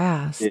so Yeah.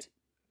 fast.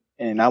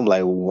 And I'm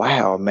like,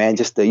 wow, man,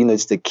 just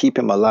to keep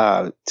him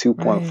alive, two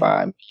point Right. five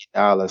million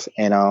dollars.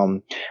 And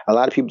a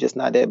lot of people just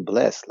not that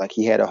blessed. Like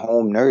he had a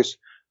home nurse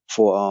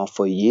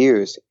for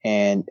years,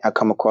 and I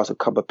come across a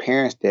couple of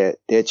parents that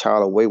their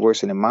child are way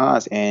worse than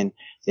mine, and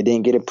they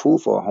didn't get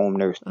approved for a home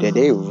nurse. That Oh.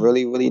 they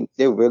really,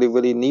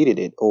 really needed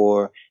it,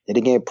 or they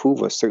didn't get approved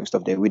for certain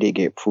stuff that we did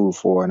get approved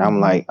for. And I'm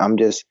Mm-hmm. like, I'm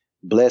just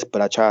blessed,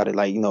 but I try to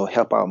like,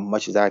 help out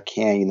much as I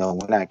can,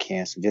 when I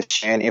can. So just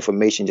sharing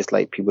information just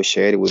like people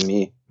shared it with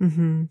me.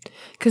 Mm-hmm.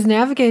 Because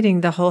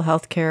navigating the whole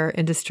healthcare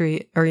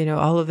industry or,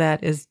 all of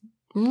that is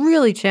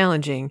really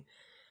challenging.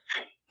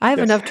 I have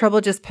Yes. enough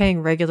trouble just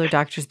paying regular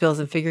doctor's bills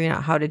and figuring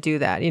out how to do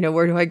that.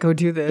 Where do I go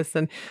do this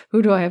and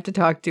who do I have to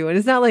talk to? And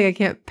it's not like I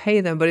can't pay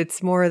them, but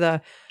it's more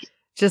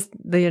just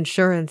the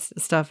insurance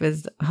stuff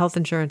health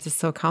insurance is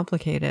so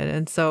complicated.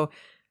 And so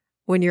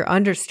when you're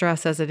under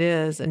stress as it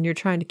is and you're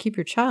trying to keep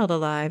your child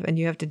alive and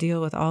you have to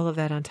deal with all of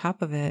that on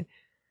top of it,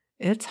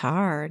 it's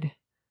hard.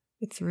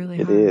 It's really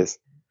It hard. is.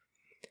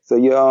 So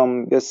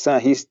your son,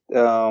 he's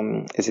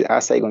is his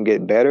eyesight gonna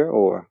get better,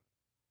 or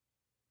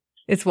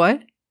It's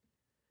what?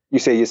 you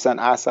say your son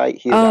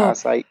eyesight, his Oh,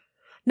 eyesight?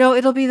 no,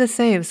 it'll be the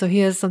same. So he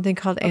has something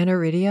called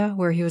aniridia,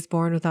 where he was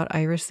born without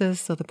irises.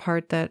 So the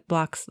part that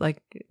blocks,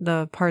 like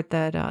the part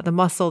that the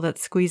muscle that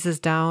squeezes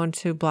down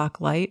to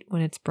block light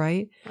when it's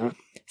bright. Mhm.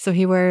 So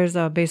he wears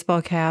a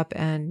baseball cap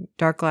and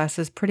dark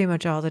glasses pretty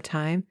much all the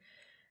time.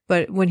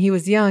 But when he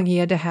was young, he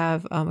had to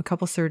have a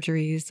couple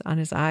surgeries on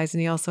his eyes,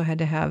 and he also had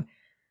to have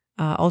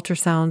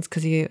ultrasounds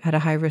because he had a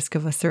high risk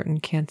of a certain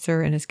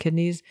cancer in his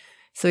kidneys.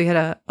 So he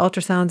had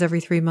ultrasounds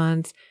every 3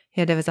 months. He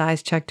had to have his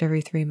eyes checked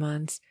every 3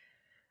 months,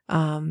 Oh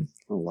and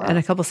a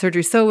wow. couple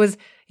surgeries. So it was,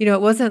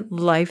 it wasn't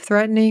life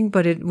threatening,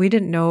 but we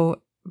didn't know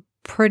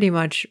pretty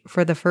much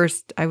for the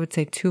first, I would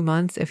say, 2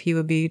 months if he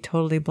would be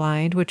totally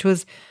blind, which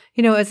was,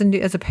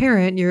 as a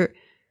parent, you're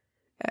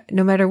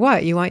no matter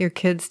what, you want your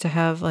kids to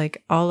have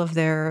like all of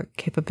their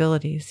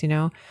capabilities,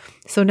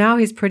 So now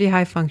he's pretty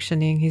high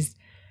functioning.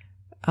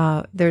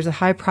 There's a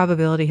high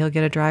probability he'll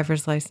get a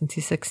driver's license.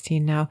 He's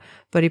 16 now,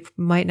 but he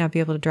might not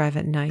be able to drive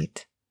at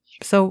night.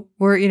 So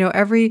we're,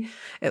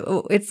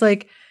 it's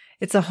like,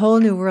 it's a whole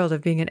new world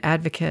of being an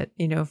advocate,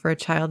 for a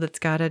child that's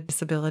got a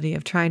disability,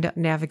 of trying to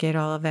navigate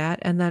all of that.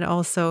 And then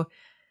also,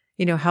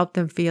 help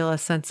them feel a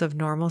sense of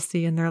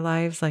normalcy in their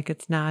lives, like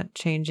it's not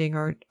changing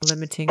or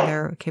limiting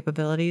their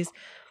capabilities.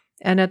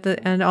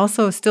 And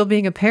also still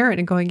being a parent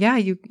and going, yeah,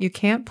 you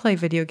can't play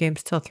video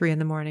games till 3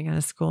 a.m. on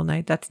a school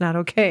night. That's not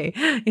okay.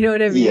 You know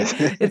what I mean? Yes.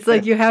 It's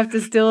like you have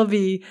to still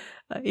be,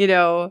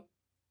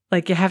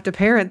 like you have to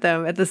parent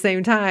them at the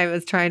same time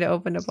as trying to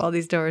open up all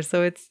these doors.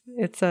 So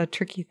it's a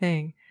tricky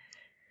thing.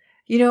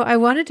 I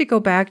wanted to go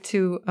back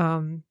to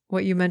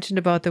what you mentioned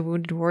about the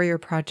Wounded Warrior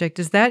Project.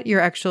 Is that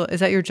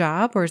your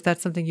job, or is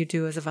that something you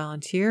do as a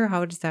volunteer?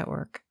 How does that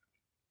work?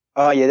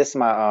 Oh yeah, this is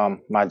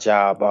my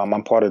job.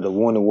 I'm part of the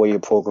Wounded Warrior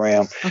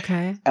program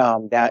Okay.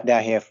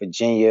 down here in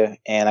Virginia,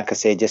 and like I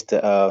said, just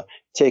to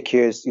take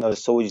care of the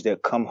soldiers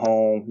that come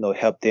home,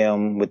 help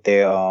them with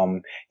their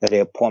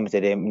their appointments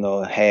that they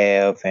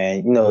have,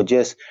 and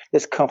just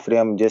comfort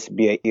them, just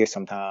be an ear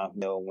sometime,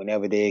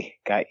 whenever they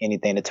got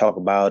anything to talk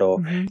about or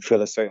Mm-hmm.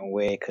 feel a certain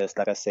way, because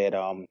like I said,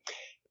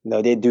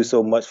 they do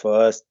so much for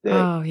us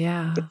that Oh,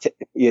 yeah.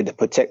 to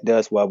protect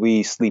us while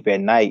we sleep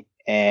at night,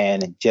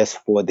 and just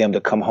for them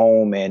to come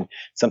home, and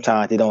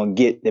sometimes they don't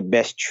get the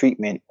best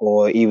treatment,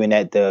 or even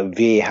at the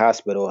VA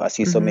hospital. I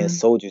see so many Mm-hmm.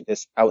 soldiers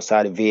just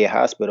outside the VA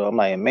hospital. I'm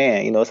like,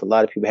 man, it's a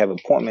lot of people have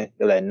appointments.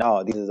 They're like,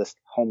 no, these are just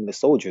homeless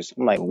soldiers.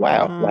 I'm like,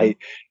 wow, Uh-huh.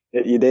 like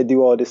they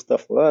do all this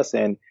stuff for us,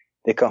 and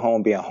they come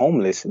home being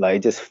homeless. Like,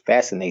 it just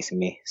fascinates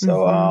me. So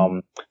Mm-hmm.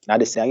 I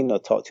just say,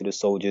 talk to the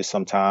soldiers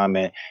sometime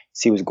and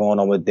see what's going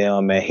on with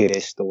them and hear their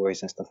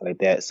stories and stuff like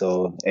that.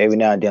 So every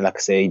now and then, like I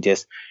say,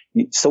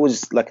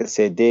 soldiers, like I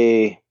said,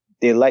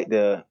 they like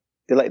to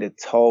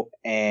talk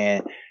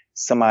and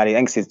somebody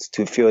anxious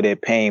to feel their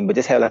pain, but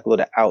just have like a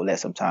little outlet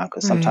sometimes.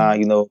 Because Right.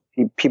 sometimes,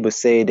 people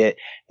say that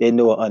they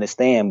know or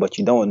understand, but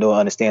you don't know or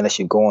understand unless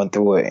you're going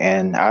through it.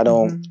 And I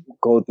don't Mm-hmm.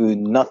 go through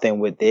nothing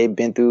what they've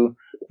been through.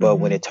 But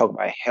when Mm-hmm. they talk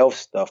about health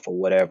stuff or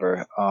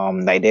whatever,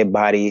 like their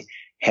body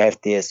have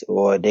this,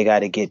 or they got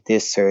to get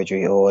this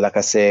surgery, or like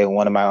I said,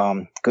 one of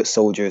my good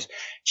soldiers,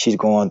 she's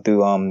going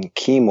through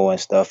chemo and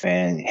stuff,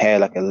 and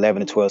had like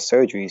 11 to 12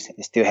 surgeries,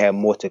 and still have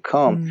more to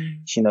come.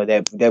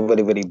 Mm. That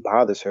really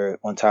bothers her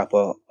on top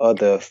of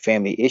other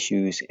family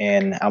issues.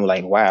 And I'm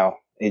like, wow,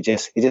 it's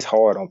just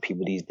hard on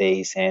people these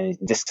days, and it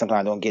just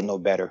sometimes don't get no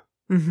better.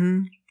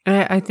 Mm-hmm.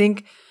 And I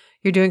think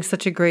you're doing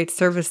such a great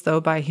service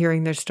though by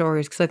hearing their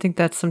stories, because I think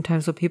that's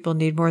sometimes what people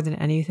need more than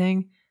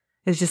anything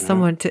is just Hmm.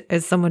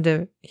 someone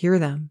to hear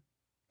them,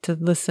 to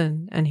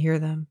listen and hear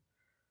them.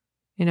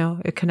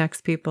 It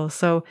connects people.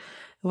 So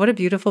what a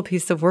beautiful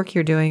piece of work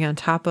you're doing on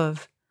top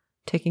of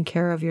taking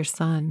care of your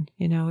son.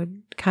 It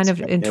kind of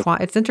Yes,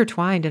 it's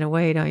intertwined in a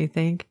way, don't you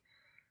think?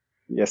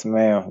 yes,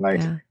 ma'am.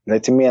 Yeah.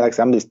 Like to me, like I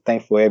said, I'm just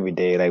thankful every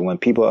day. Like when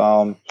people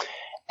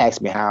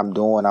ask me how I'm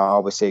doing, I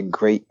always say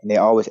great, and they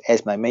always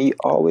ask me like, man, you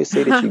always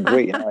say that you're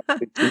great. And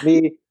to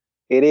me,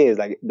 it is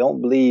like,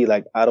 don't believe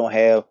like I don't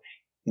have,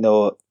 you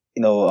know,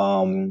 you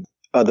know,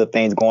 other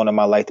things going on in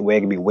my life the way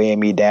it could be weighing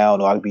me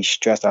down, or I could be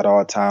stressed out all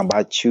the time. But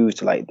I choose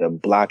to like to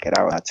block it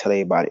out. I tell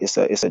everybody it's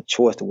a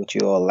choice to what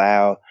you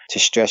allow to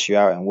stress you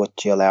out and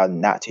what you allow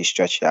not to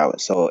stress you out.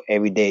 So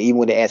every day, even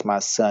when they ask my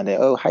son that,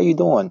 oh, how you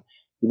doing?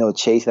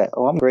 Chase, like,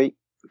 oh, I'm great,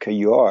 because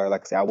you are.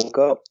 Like I said, I woke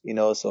up,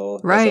 so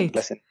that's a Right.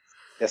 blessing.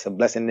 That's a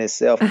blessing in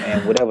itself.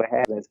 And whatever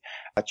happens,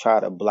 I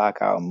try to block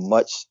out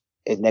much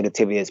as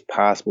negativity as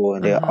possible.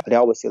 And Uh-huh. they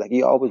always say like,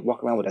 you always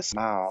walk around with a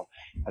smile.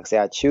 Like I say,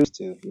 I choose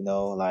to.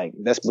 Like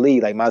let's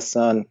believe, like my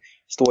son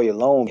story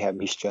alone had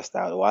me stressed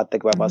out, or I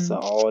think about my Mm-hmm. son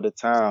all the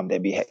time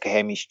that could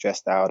have me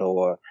stressed out,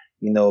 or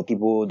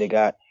people they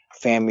got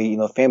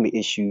family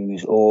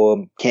issues,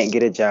 or can't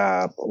get a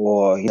job,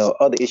 or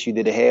other issues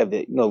that they have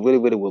that really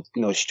really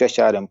will stress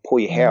you out and pull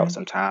your hair out Mm-hmm.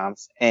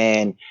 sometimes.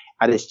 And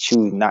I just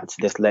choose not to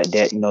just let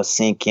that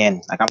sink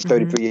in. Like I'm Mm-hmm.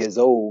 33 years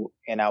old,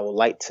 and I would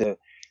like to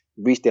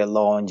reach that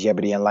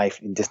longevity in life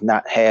and just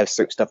not have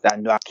certain stuff that I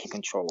know I can't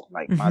control.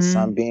 Like Mm-hmm.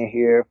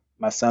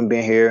 my son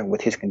being here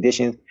with his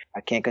conditions,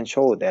 I can't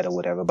control that or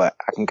whatever, but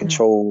I can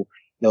control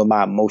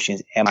my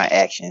emotions and my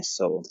actions.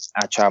 So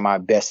I try my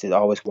best to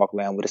always walk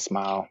around with a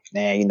smile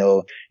and,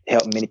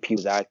 help many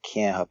people that I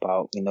can help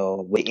out,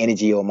 with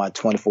energy on my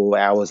 24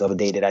 hours of a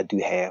day that I do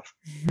have.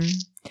 Mm-hmm.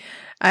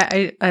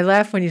 I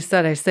laugh when you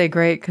said I say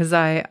great, because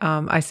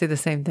I say the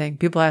same thing.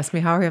 People ask me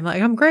how are you? I'm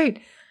like, I'm great.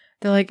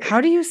 They're like, how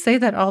do you say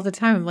that all the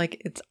time? I'm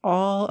like, it's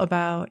all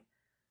about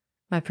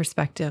my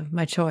perspective,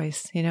 my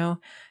choice.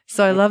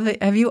 So I love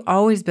that. Have you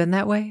always been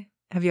that way?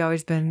 Have you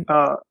always been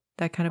Uh,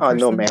 that kind of oh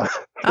no, person? ma'am.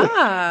 Uh,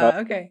 Ah,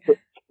 okay.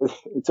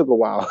 it took a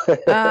while.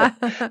 Ah.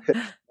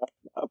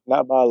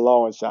 Not by a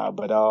long shot,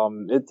 but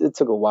it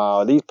took a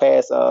while. These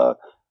past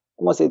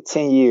I want to say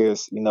 10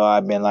 years,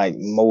 I've been like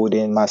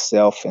molding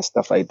myself and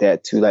stuff like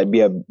that to like be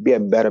a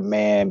better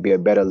man, be a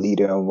better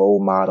leader and role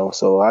model.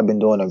 So I've been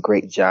doing a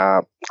great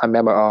job. I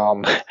remember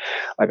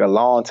like a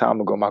long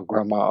time ago, my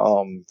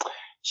grandma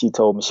she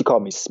called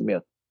me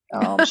Smith.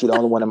 She the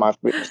only one in my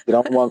she the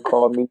only one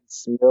called me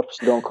Smith.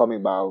 She don't call me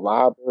by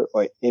Robert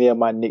or any of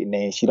my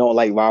nicknames. She don't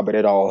like Robert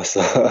at all.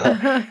 So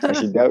and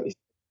she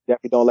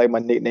definitely don't like my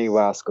nickname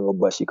Roscoe,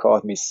 but she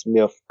calls me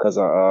Smith because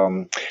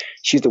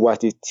she used to watch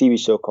this TV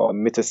show called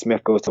Mr.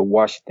 Smith Goes to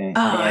Washington,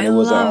 Oh, and I it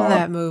was love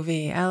that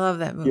movie. I love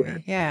that yeah,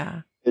 movie.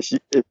 Yeah.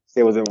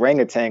 it was a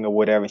orangutan or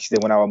whatever. She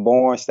said when I was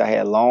born, she said I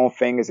had long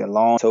fingers and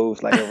long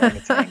toes like a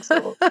orangutan.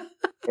 So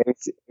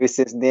ever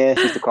since then,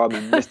 she used to call me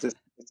Mr.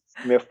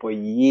 Smith for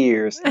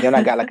years. Then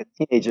I got like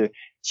a teenager,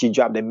 she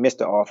dropped the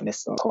Mr. off and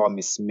just called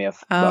me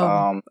Smith. But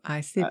Oh,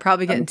 I see. I,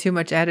 Probably getting I'm too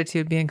much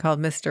attitude being called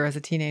Mister as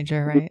a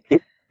teenager, right?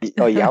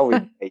 oh yeah, I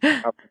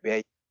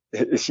remember.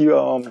 She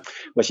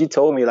but she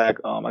told me like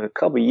a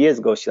couple of years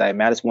ago, she like,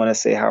 man, I just want to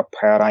say how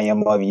proud I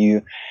am of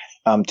you,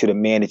 to the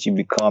man that you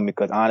become,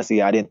 because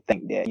honestly I didn't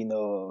think that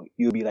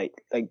you'd be like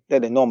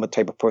that the normal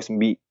type of person,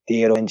 be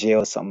dead or in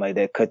jail or something like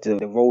that, cut to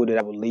the road that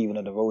I was leaving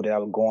or the road that I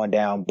was going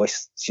down. But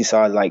she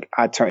saw like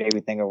I turned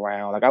everything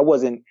around. Like I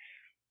wasn't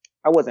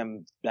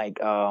like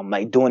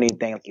doing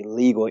anything like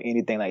illegal or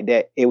anything like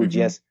that. It was Hmm.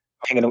 just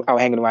I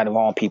was hanging around the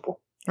wrong people,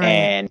 Right.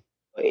 and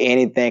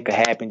anything could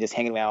happen just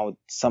hanging around with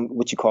some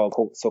what you call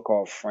quote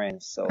so-called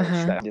friends. So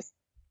she's Uh-huh. like, I'm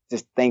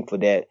just thankful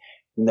that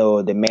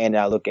the man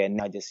that I look at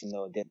now, just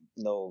that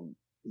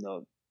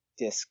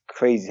just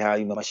crazy how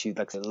she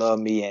like to love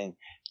me and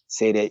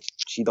say that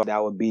she thought I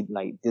would be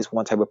like this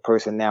one type of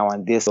person now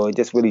and this. So it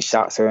just really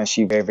shocks her, and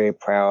she's very very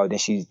proud, and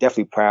she's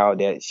definitely proud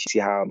that she see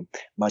how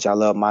much I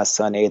love my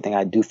son, everything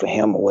I do for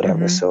him or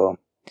whatever. Hmm. So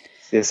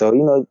yeah, so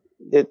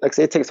like I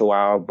said, it takes a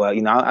while, but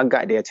I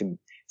got there to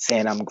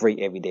saying I'm great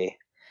every day.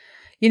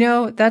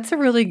 That's a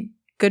really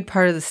good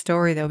part of the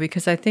story, though,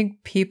 because I think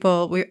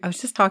I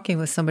was just talking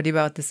with somebody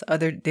about this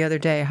the other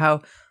day,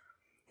 how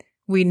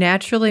We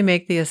naturally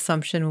make the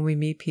assumption when we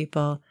meet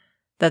people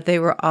that they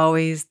were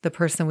always the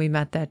person we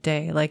met that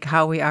day, like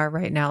how we are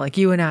right now, like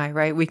you and I,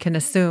 right? We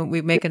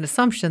make an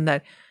assumption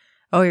that,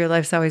 oh, your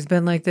life's always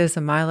been like this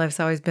and my life's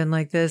always been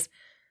like this.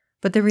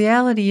 But the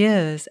reality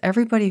is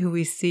everybody who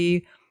we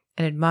see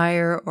and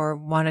admire or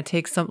want to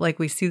take something, like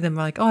we see them,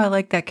 we're like, oh, I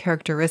like that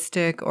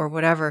characteristic or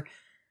whatever.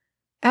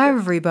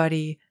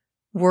 Everybody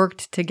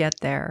worked to get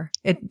there.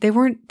 They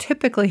weren't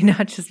typically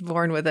not just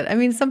born with it. I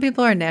mean, some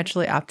people are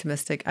naturally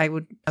optimistic. I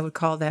would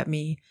call that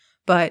me,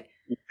 but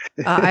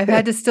I've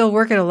had to still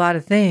work at a lot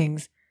of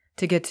things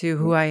to get to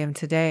who I am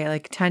today.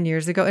 Like 10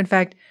 years ago, in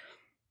fact,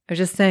 I was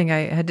just saying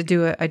I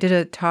did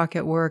a talk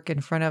at work in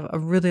front of a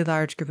really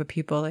large group of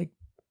people, like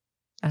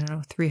I don't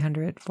know,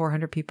 300,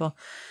 400 people,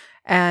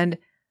 and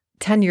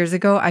 10 years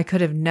ago, I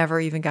could have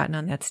never even gotten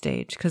on that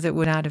stage because it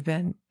would not have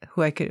been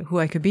who I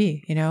could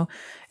be,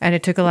 and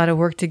it took a lot of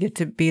work to get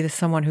to be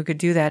someone who could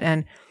do that.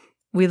 And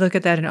we look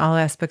at that in all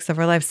aspects of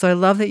our life. So I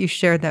love that you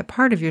shared that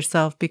part of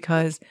yourself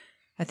because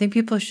I think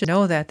people should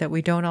know that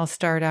we don't all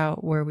start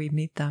out where we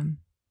meet them,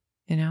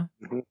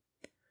 Mm-hmm.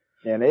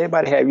 Yeah, and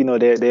everybody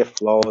have, their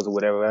flaws or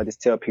whatever. I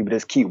just tell people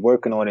just keep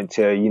working on it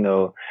until,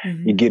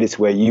 you get it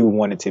to where you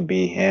want it to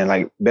be. And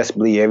like best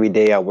believe every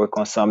day I work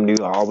on something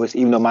new. I always,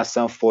 even though my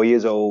son's 4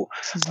 years old,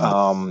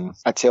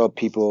 I tell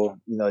people,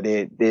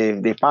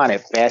 they find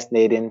it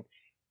fascinating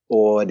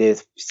or they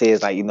say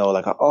it's like,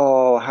 like,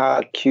 oh,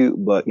 how cute.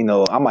 But,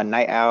 I'm a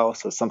night owl.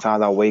 So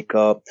sometimes I wake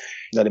up,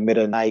 the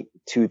middle of the night,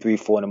 2, 3,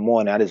 4 in the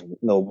morning. I just,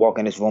 walk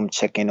in his room,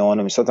 checking on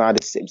him. Sometimes I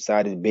just sit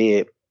beside his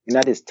bed. And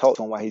I just talk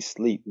to him while he's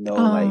asleep,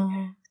 like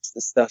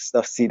the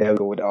stuff see that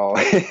go with all.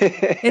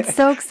 It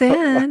soaks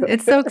in.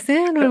 It soaks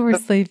in when we're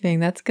sleeping.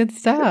 That's good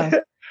stuff.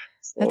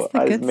 That's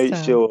the good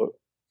stuff. So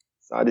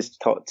I just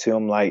talk to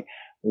him like,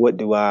 what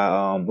do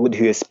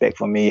you expect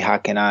from me? How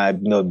can I,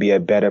 be a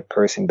better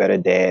person, better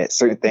dad?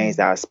 Certain things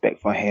that I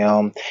expect from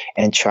him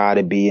and try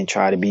to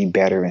be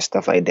better and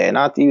stuff like that. And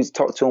I used to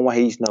talk to him when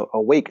he's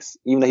awake.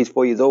 Even though he's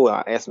 4 years old,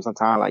 I ask him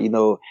sometimes like,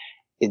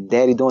 is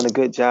daddy doing a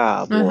good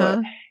job?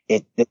 Or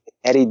if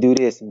daddy do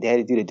this and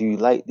daddy do that, do you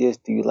like this?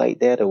 Do you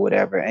like that or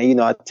whatever? And,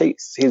 I take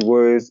his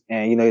words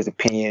and, his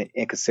opinion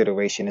in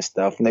consideration and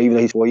stuff. Even though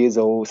he's 4 years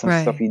old, some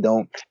stuff he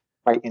don't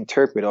quite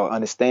interpret or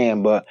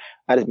understand, but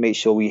I just make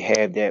sure we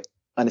have that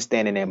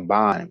understanding and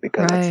bond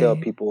because I tell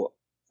people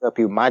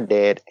my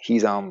dad,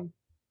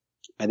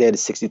 my dad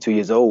is 62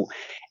 years old.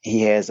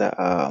 He has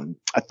a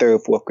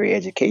third, fourth grade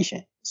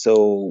education.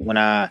 So when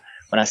I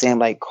see him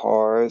like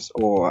cars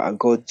or I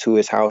go to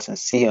his house and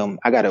see him,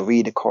 I got to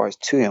read the cars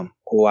to him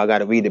or I got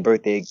to read the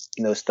birthday,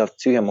 stuff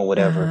to him or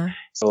whatever.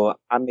 So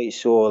I made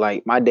sure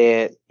like my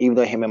dad, even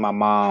though him and my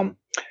mom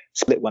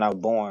split when I was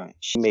born,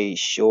 she made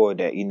sure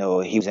that, he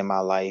was in my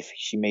life.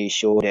 She made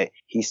sure that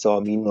he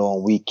saw me,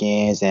 on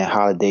weekends and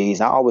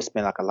holidays. I always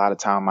spend like a lot of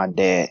time with my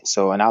dad.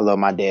 So, and I love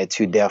my dad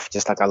to death,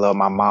 just like I love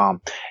my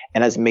mom.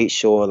 And I just made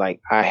sure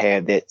like I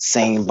had that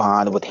same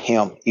bond with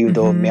him, even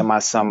though me and my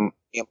son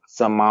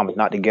mom is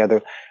not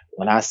together.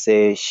 When I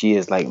say she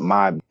is like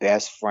my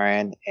best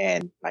friend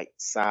and like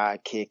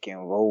sidekick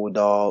and road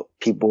dog,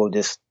 people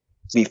just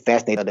be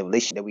fascinated by the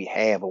relationship that we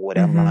have or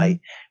whatever.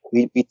 Like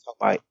we talk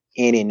about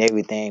any and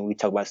everything. We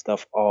talk about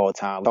stuff all the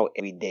time. We talk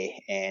every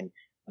day. And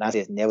when I say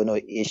it's never no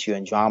issue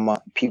and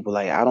drama, people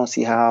like, I don't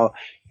see how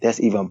that's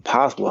even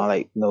possible. I'm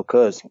like,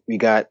 cause we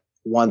got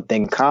one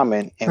thing in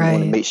common and we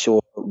want to make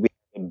sure we're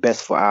the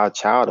best for our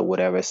child or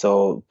whatever.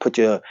 So put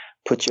your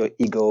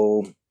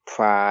ego,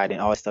 pride and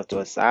all that stuff to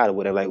the side or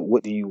whatever. Like,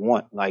 what do you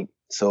want? Like,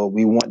 so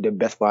we want the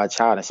best for our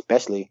child,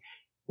 especially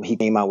when he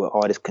came out with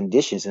all these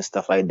conditions and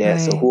stuff like that.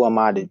 So who am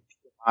I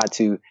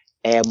to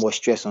add more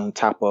stress on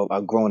top of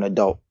a grown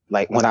adult?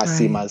 Like when I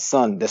see my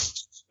son,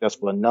 that's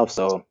stressful enough.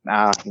 So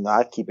now,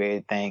 I keep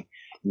everything,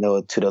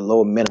 to the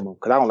low minimum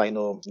because I don't like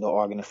no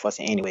arguing and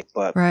fussing anyway.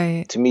 But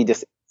to me,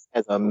 just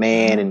as a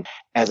man and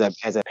as a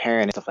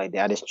parent and stuff like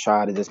that, I just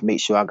try to just make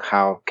sure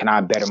how can I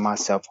better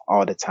myself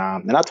all the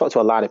time. And I talk to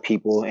a lot of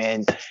people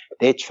and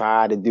they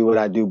try to do what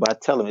I do, but I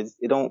tell them it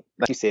don't,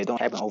 like you said, it don't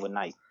happen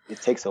overnight.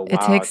 It takes a while.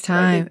 It takes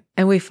time,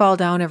 and we fall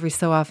down every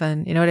so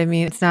often. You know what I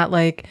mean? It's not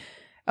like,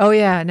 oh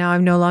yeah, now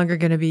I'm no longer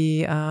going to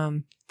be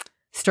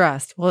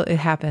stressed. Well, it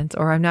happens,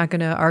 or I'm not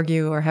going to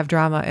argue or have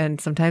drama.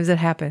 And sometimes it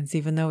happens,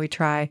 even though we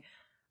try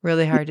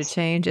really hard to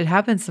change. It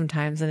happens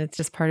sometimes, and it's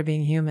just part of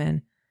being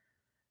human.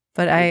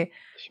 But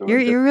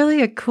you're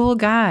really a cool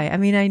guy. I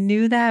mean, I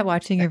knew that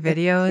watching your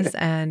videos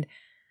and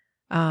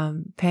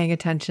paying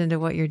attention to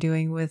what you're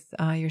doing with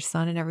your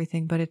son and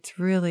everything. But it's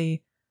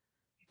really,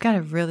 you've got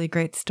a really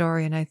great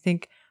story. And I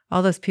think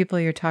all those people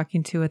you're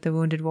talking to at the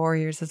Wounded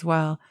Warriors as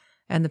well,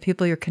 and the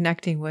people you're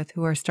connecting with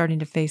who are starting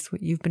to face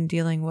what you've been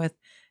dealing with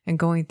and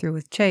going through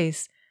with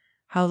Chace,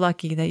 how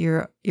lucky that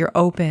you're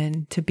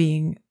open to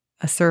being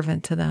a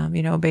servant to them,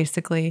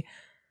 basically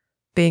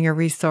being a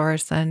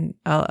resource and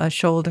a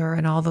shoulder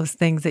and all those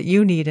things that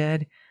you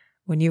needed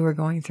when you were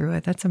going through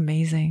it. That's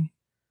amazing.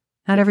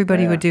 Not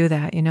everybody would do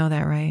that. You know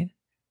that, right?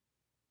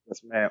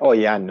 Yes, ma'am. Oh,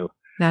 yeah, I knew.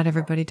 Not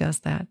everybody does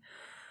that.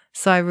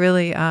 So I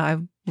really, I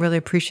really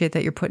appreciate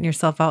that you're putting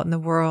yourself out in the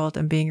world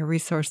and being a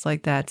resource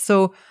like that.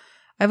 So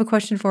I have a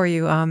question for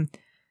you.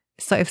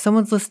 So if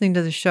someone's listening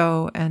to the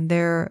show and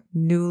they're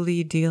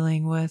newly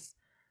dealing with,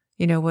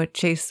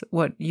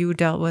 what you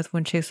dealt with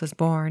when Chace was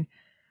born,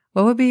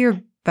 what would be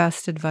your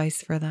best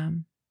advice for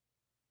them?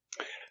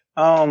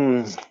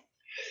 To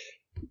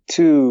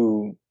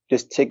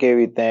just take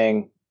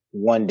everything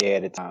one day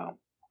at a time.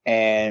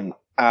 And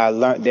I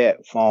learned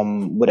that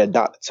from what a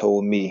doctor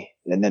told me.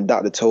 And the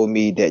doctor told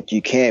me that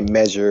you can't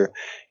measure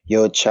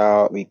your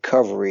child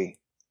recovery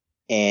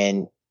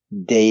in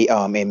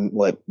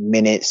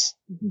minutes,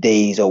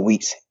 days, or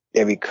weeks.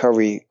 Their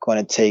recovery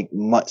going to take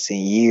months and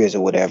years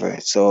or whatever.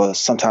 So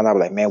sometimes I'm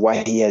like, man,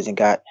 why he hasn't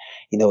got,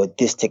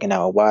 this taken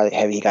out? Why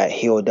have he got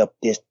healed up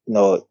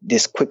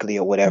this quickly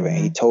or whatever? And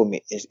he told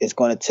me it's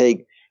going to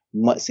take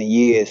months and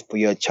years for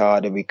your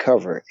child to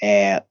recover.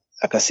 And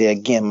like I said,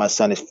 again, my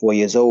son is 4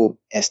 years old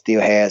and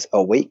still has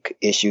a weight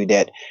issue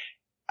that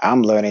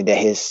I'm learning that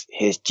his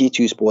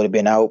G2 sport had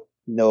been out,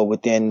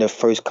 within the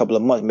first couple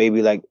of months,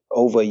 maybe like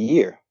over a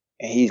year.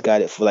 And he's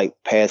got it for like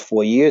past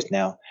 4 years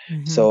now.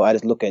 So I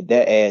just look at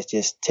that as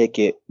just take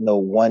it,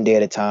 one day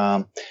at a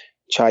time.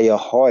 Try your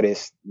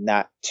hardest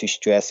not to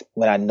stress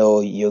when I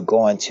know you're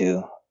going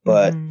to,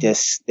 but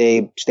just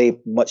stay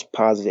much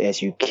positive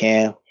as you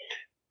can.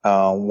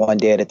 One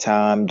day at a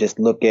time. Just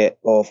look at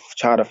or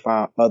try to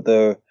find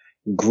other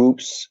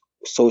groups,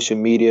 social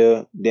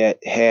media that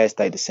has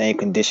like the same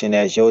condition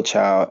as your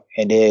child.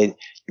 And then,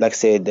 like I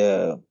said,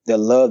 the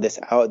love that's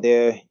out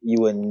there,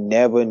 you will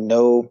never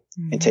know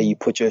until you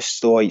put your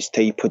story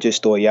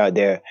out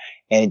there,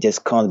 and it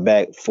just comes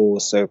back full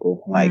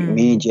circle. Like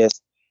me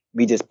just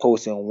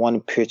posting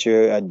one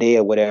picture a day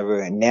or whatever,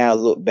 and now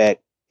look back,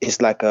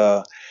 it's like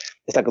a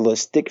little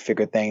stick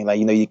figure thing. Like,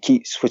 you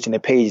keep switching the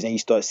pages and you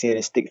start seeing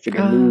the stick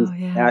figure move.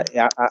 Yeah.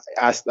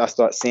 I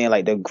start seeing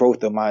like the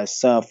growth of my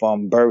son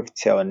from birth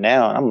till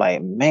now. And I'm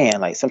like,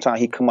 man, like sometimes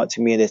he come up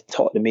to me and just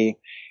talk to me,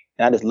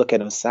 and I just look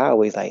at him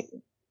sideways like,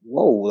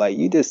 whoa, like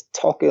you just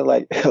talking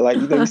like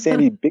you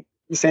saying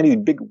these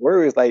big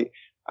words. Like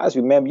I just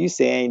remember you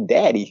saying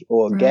daddy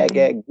or gag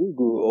goo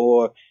goo,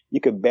 or you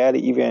could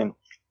barely even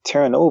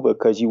turn over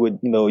because you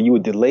were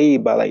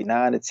delayed by like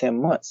 9 to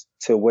 10 months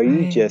to where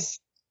you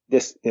just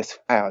this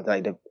wow,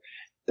 like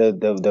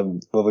the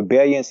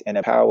rebellions and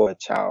the power of a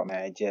child,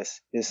 man,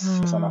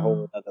 it's on a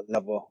whole other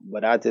level.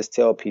 But I just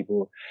tell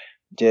people,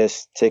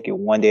 just take it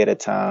one day at a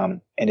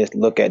time and just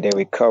look at their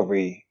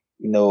recovery,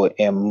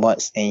 in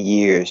months and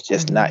years.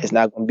 Just it's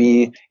not gonna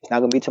be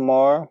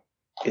tomorrow.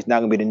 It's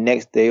not gonna be the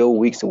next day or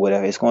weeks or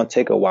whatever. It's gonna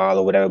take a while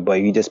or whatever.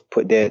 But you just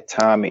put that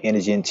time and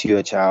energy into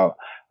your child,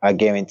 I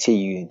guarantee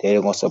you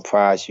they're gonna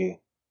surprise you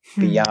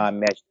beyond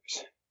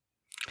measures.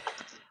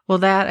 Well,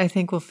 that I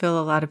think will fill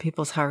a lot of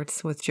people's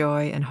hearts with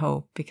joy and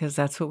hope, because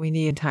that's what we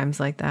need in times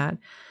like that.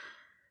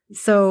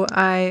 So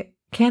I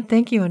can't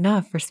thank you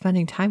enough for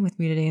spending time with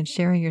me today and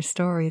sharing your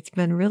story. It's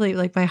been really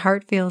like my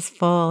heart feels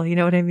full. You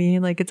know what I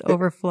mean? Like it's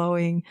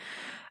overflowing.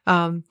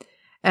 And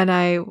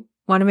I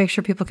want to make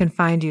sure people can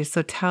find you.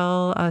 So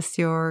tell us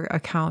your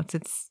account. The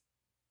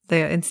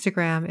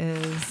Instagram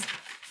is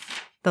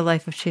The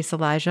Life of Chace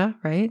Elijah,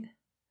 right?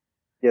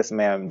 Yes,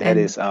 ma'am. That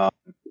is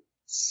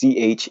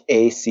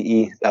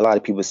CHACE. A lot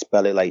of people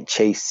spell it like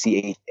Chace,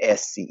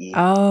 CHSCE.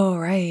 Oh,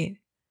 right.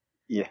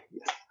 Yeah.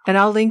 And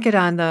I'll link it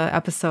on the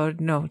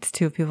episode notes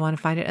too if people want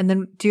to find it. And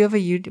then, do you have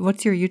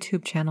what's your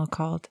YouTube channel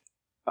called?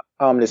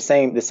 The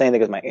same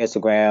thing as my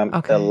Instagram.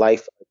 Okay. The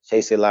Life of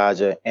Chace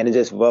Elijah, and it's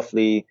just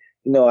roughly,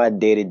 our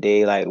day to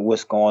day, like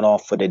what's going on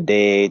for the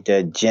day,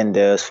 the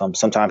agendas from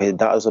sometimes his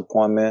doctor's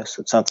appointments.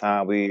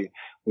 Sometimes we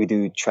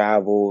do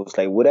travels,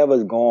 like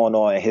whatever's going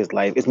on in his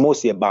life. It's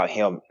mostly about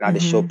him. And I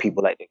just show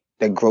people like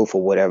the growth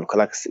or whatever. Cause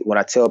like when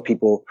I tell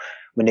people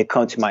when they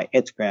come to my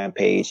Instagram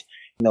page,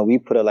 we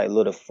put up like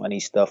little funny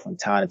stuff from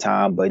time to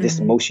time, but this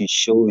mostly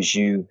shows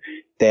you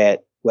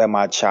that where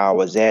my child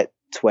was at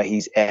to where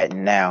he's at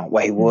now,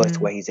 where he was to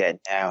where he's at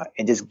now.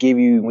 And just give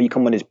you, when you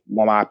come on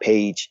my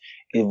page,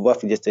 it's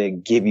roughly just to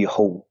give you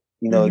hope,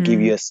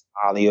 give you a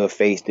smile on your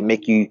face, to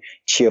make you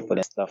cheerful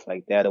and stuff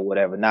like that or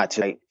whatever, not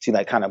to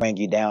kind of bring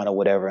you down or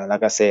whatever. And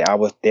like I said, I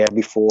was there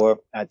before.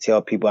 I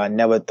tell people I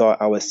never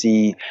thought I would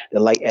see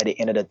the light at the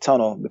end of the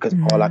tunnel, because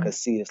all I could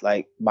see is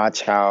like my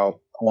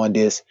child on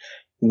this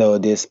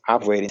this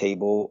operating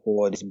table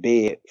or this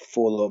bed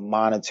full of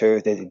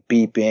monitors that's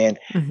beeping,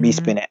 me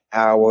spending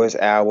hours,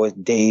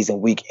 days and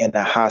weeks in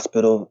the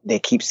hospital. They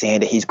keep saying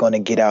that he's going to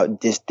get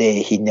out this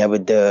day. He never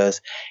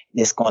does.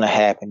 This going to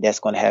happen. That's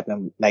going to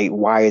happen. Like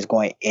wires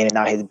going in and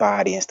out his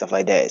body and stuff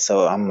like that.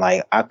 So I'm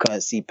like, I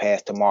couldn't see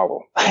past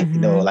tomorrow.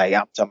 Like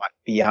I'm talking about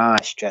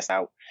beyond stressed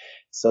out.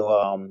 So,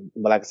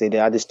 but like I said,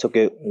 I just took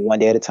it one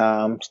day at a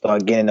time,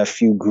 started getting a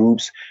few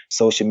groups.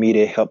 Social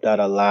media helped out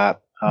a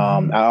lot.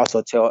 I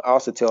also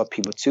tell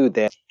people too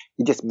that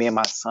it's just me and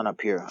my son up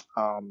here.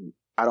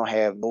 I don't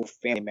have no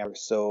family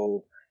members,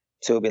 so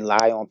to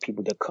rely on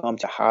people to come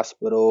to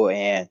hospital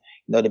and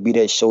to be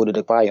that shoulder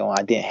to cry on,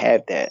 I didn't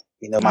have that.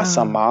 My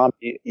son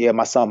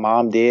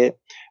mom did.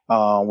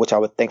 which I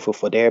was thankful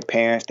for their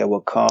parents that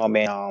would come,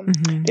 and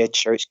Mm-hmm. their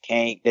church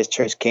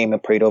came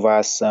and prayed over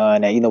our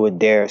son, and with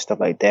their stuff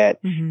like that.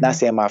 Not Mm-hmm.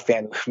 saying my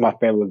family my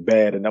family was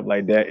bad and nothing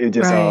like that. It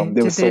just Right. there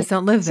They was so just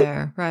don't live so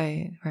there.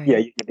 Right. yeah,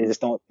 Right. they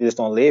just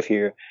don't live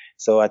here.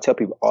 So I tell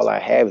people all I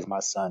have is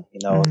my son,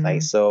 like, Mm-hmm.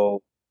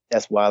 so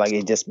that's why, like,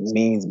 it just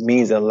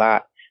means a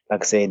lot.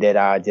 Like I said, that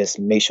I just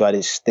make sure I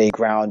just stay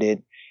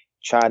grounded,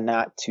 try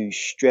not to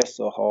stress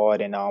so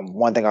hard. And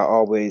one thing I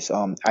always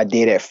I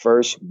did at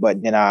first,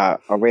 but then I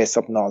read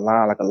something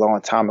online like a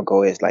long time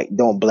ago, is like,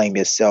 don't blame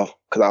yourself,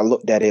 because I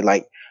looked at it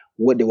like,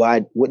 what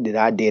did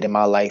I did in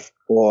my life,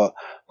 or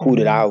who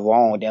did Mm-hmm. I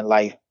wrong in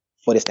life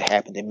for this to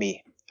happen to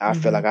me? I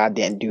feel Mm-hmm. like I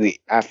didn't do it.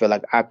 I feel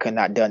like I could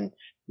not done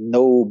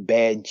no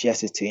bad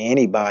justice to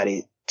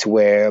anybody to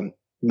where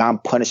my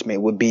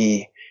punishment would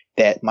be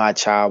that my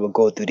child would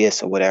go through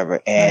this or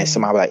whatever. And Right.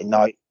 somebody like,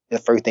 no, the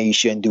first thing you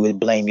shouldn't do is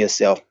blame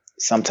yourself.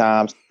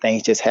 Sometimes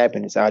things just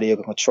happen. It's out of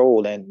your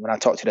control. And when I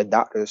talk to the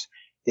doctors,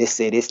 they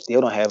say they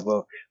still don't have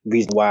a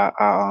reason why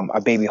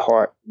a baby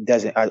heart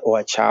doesn't, or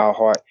a child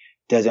heart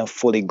doesn't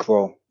fully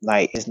grow.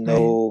 Like, it's Right.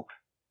 no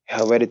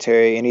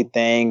hereditary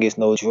anything. It's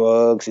no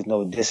drugs. It's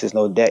no this. It's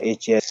no that.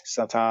 It's just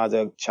sometimes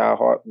a child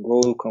heart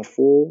grows come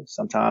full.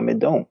 Sometimes it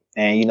don't.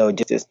 And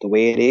just the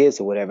way it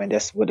is or whatever. And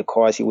that's what the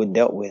cards he was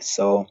dealt with.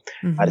 So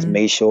I just Mm-hmm.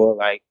 made sure,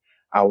 like,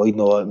 I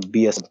would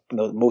be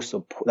most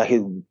like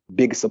his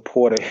biggest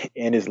supporter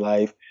in his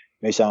life.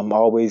 Make sure I'm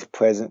always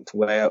present to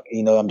where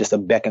I'm just a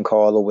beck and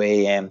call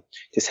away, and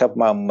just help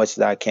him out as much as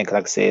I can. Cause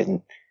like I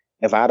said,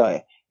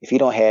 if he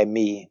don't have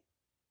me,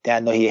 then I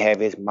know he have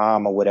his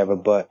mom or whatever.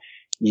 But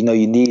you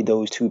need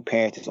those two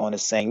parents that's on the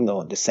same,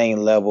 the same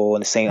level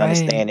and the same Right.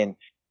 understanding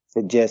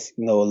to just,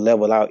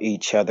 level out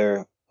each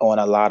other on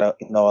a lot of,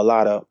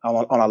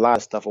 on a lot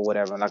of stuff or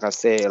whatever. And like I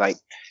said, like,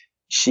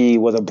 she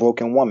was a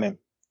broken woman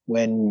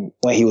when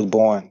he was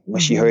born,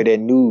 when she Mm-hmm. heard that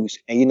news.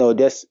 And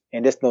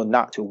that's no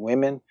knock to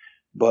women,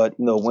 but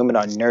women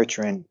are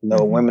nurturing,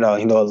 Mm-hmm. women are,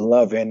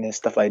 loving and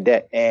stuff like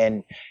that.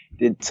 And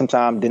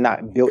sometimes they're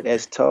not built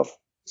as tough.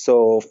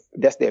 So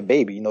that's their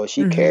baby.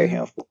 She carried Mm-hmm.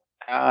 him for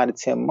 9 to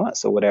 10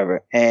 months or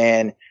whatever.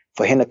 And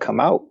for him to come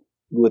out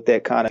with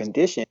that kind of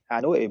condition,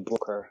 I know it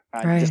broke her.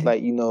 I just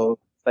Right. like,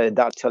 like the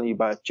doctor telling you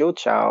about your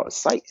child's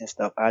sight and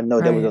stuff. I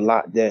know there was a Right.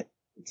 lot that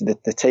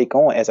to take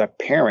on as a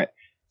parent.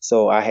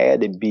 So I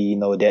had to be,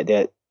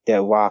 that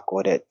rock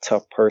or that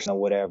tough person or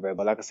whatever.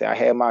 But like I said, I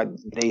had my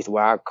days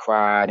where I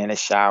cried in the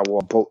shower,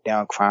 or broke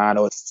down crying,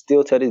 or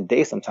still to this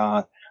day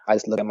sometimes I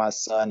just look at my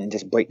son and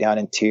just break down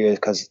in tears,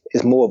 because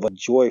it's more of a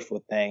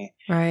joyful thing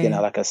than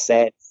Right. like a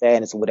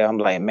sadness or whatever. I'm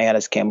like, man, I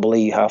just can't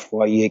believe how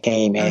far you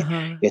came, and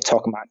Uh-huh. you're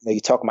talking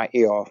my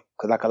ear off.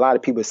 Because like a lot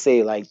of people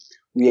say, like,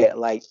 we had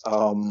like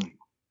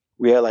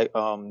we had like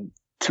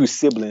two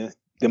siblings,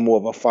 then more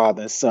of a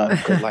father and son,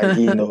 because like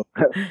he,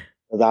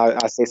 'cause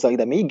I say something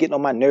that me getting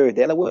on my nerves.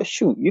 They're like, well,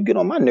 shoot, you get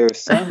on my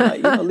nerves, son.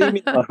 Like, leave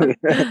me alone.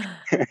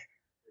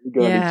 We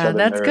get on each Yeah, other's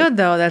that's nerves. good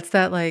though. That's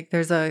that like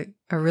there's a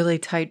really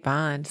tight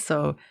bond.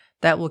 So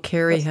that will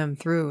carry Yes. him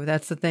through.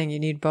 That's the thing. You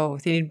need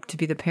both. You need to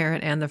be the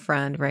parent and the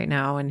friend right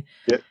now. And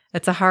Yeah.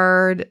 it's a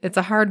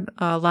hard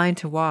line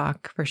to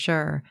walk for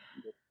sure.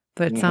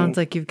 But it Hmm. sounds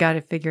like you've got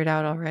it figured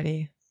out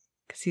already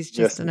because he's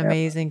just Yes, an ma'am.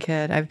 amazing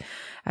kid.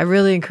 I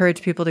really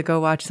encourage people to go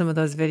watch some of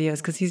those videos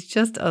because he's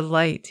just a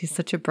light. He's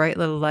such a bright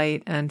little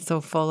light and so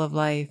full of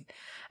life.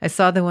 I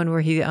saw the one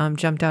where he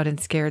jumped out and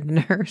scared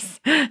the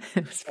nurse.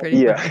 It was pretty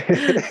Yeah.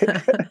 funny.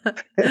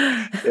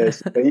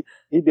 Yes.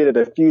 He did it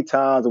a few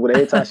times, or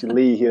whatever. Every time she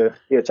leave,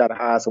 he'll try to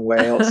hide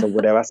somewhere else or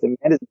whatever. I said,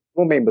 man, this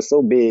woman was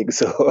so big.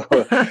 So,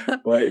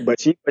 but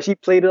she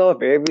played it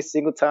off every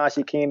single time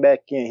she came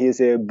back in. He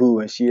said boo,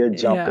 and she'd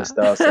jump and Yeah.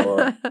 stuff.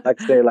 So, like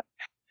I said, like,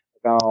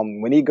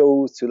 when he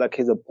goes to like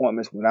his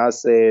appointments, when I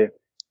say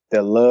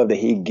the love that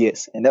he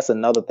gets, and that's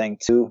another thing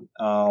too,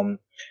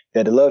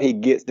 that the love he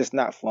gets just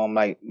not from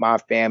like my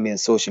family and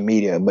social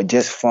media, but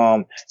just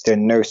from their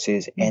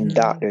nurses and Mhm.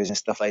 doctors and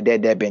stuff like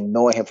that that been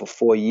knowing him for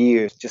 4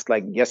 years. Just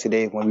like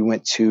yesterday when we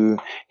went to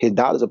his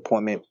doctor's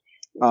appointment,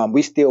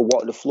 we still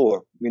walk the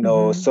floor.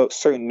 Mhm. So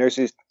certain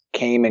nurses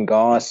came and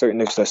gone, certain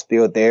nurses are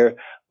still there.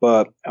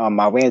 But I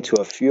ran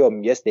into a few of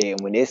them yesterday,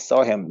 and when they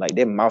saw him, like,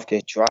 their mouth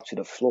just dropped to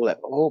the floor. Like,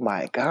 oh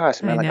my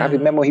gosh, man! I Like, I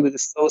remember know. when he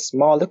was so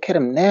small. Look at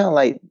him now.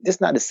 Like,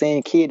 this not the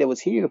same kid that was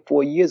here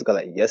 4 years ago.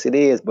 Like, yes, it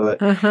is. But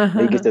when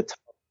he gets to talk,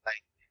 like,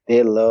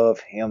 they love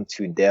him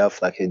to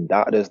death. Like, his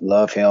doctors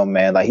love him,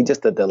 man. Like, he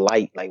just a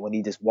delight. Like, when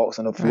he just walks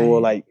on the floor,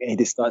 Right. like, and he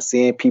just starts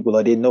seeing people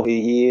or didn't know who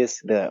he is.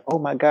 The, oh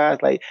my gosh,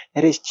 like,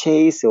 that is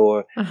Chace.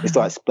 Or they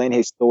start Uh-huh. explaining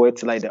his story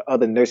to like the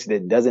other nurses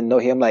that doesn't know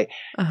him. Like,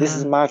 this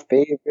is Uh-huh. my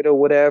favorite or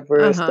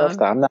whatever and stuff.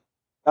 Uh-huh.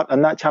 So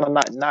I'm not trying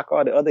to knock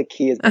all the other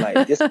kids, but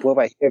like this boy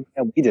right here,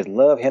 man, we just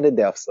love him to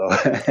death. So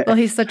Well,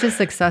 he's such a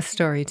success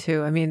story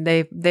too. I mean,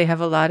 they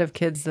have a lot of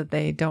kids that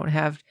they don't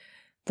have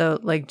the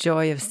like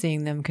joy of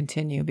seeing them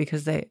continue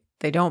because they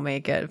don't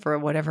make it for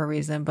whatever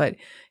reason, but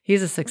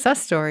he's a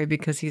success story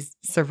because he's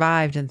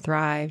survived and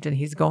thrived and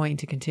he's going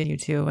to continue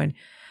to, and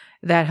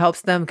that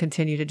helps them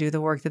continue to do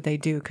the work that they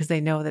do because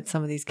they know that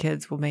some of these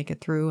kids will make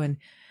it through, and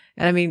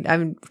And I mean,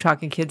 I'm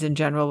talking kids in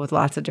general with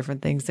lots of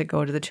different things that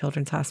go to the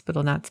children's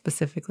hospital, not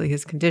specifically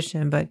his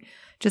condition, but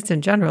just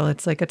in general,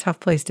 it's like a tough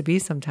place to be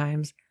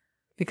sometimes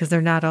because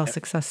they're not all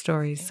success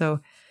stories.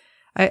 So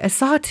I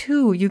saw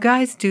too, you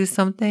guys do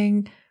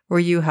something where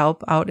you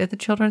help out at the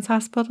children's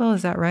hospital.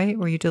 Is that right?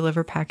 Where you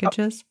deliver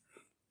packages?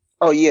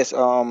 Oh yes.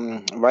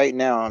 Right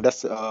now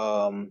that's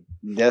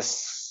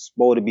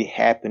supposed to be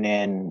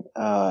happening.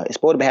 It's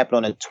supposed to be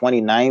happening on the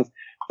 29th.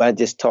 But I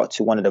just talked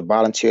to one of the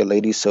volunteer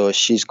ladies, so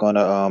she's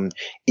gonna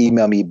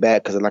email me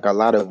back because like a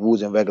lot of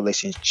rules and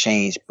regulations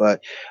changed.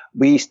 But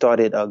we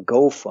started a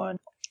GoFund,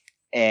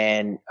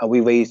 and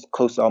we raised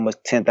close to almost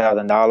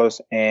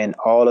 $10,000, and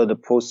all of the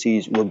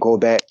proceeds will go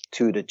back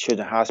to the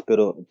children's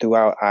hospital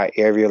throughout our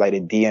area, like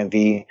the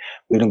DMV.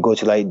 We can go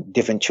to like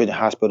different children's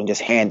hospital and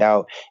just hand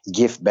out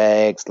gift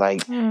bags,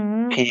 like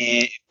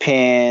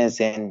pens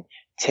and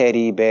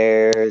teddy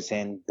bears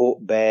and book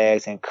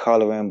bags and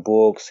coloring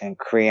books and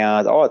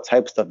crayons, all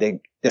types of stuff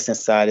that's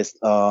inside this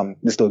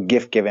little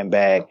gift giving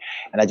bag.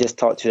 And I just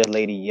talked to the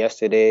lady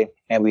yesterday,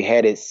 and we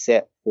had it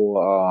set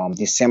for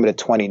December the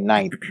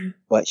 29th.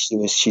 But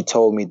she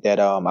told me that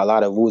a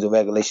lot of rules and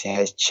regulation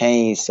has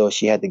changed, so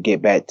she had to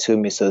get back to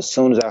me. So as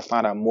soon as I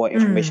find out more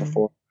information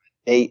for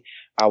the date,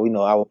 I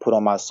will put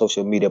on my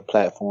social media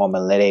platform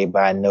and let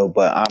everybody know.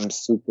 But I'm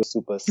super,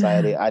 super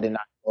excited. I did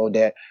not know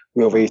that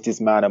we'll raise this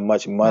amount of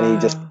much money. Wow.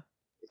 Just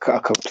a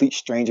complete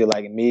stranger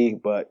like me,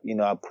 but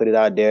I put it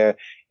out there.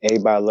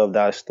 Everybody loved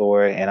our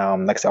story,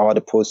 and like I said, all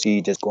the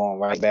proceeds just going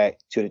right back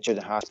to the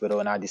children's hospital.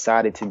 And I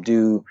decided to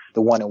do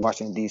the one in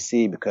Washington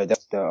D.C. because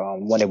that's the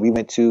one that we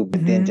went to.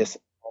 But then just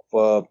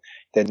for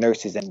the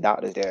nurses and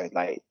doctors there,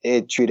 like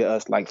they treated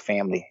us like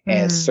family.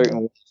 And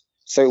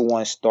certain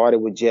ones started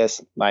with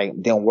just like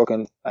them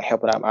working,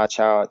 helping out my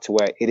child to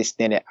where it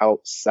extended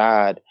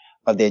outside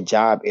of their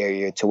job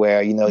area to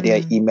where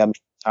they email me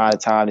from time to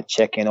time to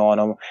check in on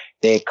them.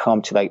 They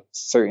come to like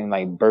certain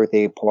like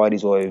birthday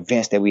parties or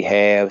events that we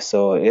have.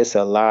 So it's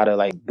a lot of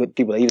like good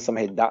people. Even some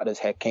of his doctors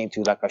had came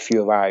to like a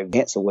few of our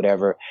events or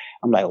whatever.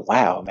 I'm like,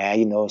 wow,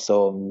 man,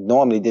 so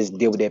normally just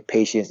deal with their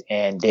patients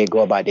and they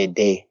go about their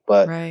day.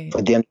 But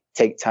for them to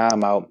take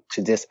time out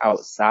to just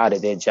outside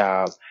of their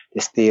job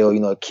to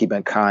still, keep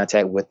in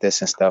contact with us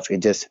and stuff,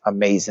 it's just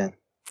amazing.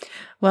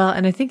 Well,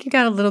 and I think you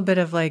got a little bit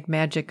of like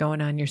magic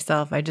going on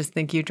yourself. I just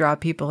think you draw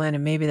people in,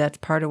 and maybe that's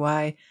part of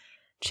why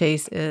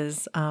Chace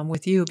is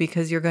with you,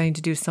 because you're going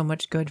to do so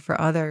much good for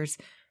others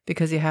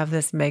because you have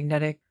this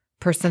magnetic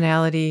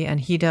personality and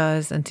he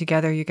does. And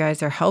together you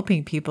guys are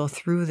helping people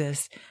through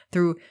this,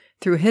 through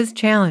his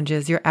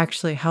challenges. You're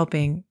actually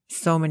helping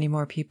so many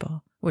more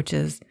people, which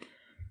is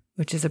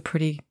a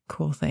pretty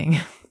cool thing.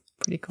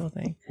 Pretty cool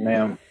thing.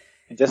 Ma'am,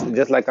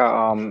 just like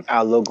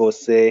our logo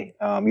say,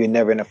 you're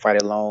never in a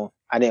fight alone.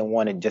 I didn't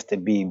want it just to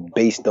be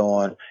based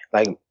on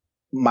like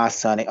my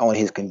son on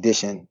his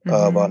condition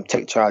of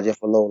take charge and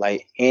follow.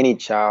 Like any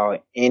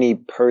child, any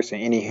person,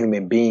 any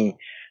human being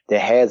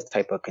that has a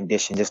type of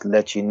condition, just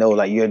let you know,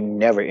 like you're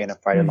never in a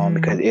fight alone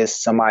because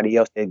it's somebody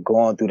else that's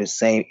going through the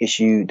same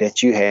issue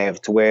that you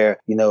have, to where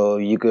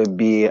you could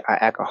be an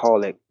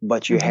alcoholic,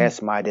 but you have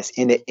somebody that's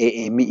in the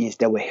AA meetings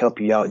that will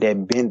help you out,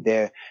 that been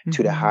there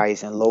to the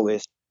highest and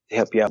lowest to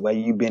help you out. Where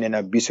you've been in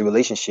an abusive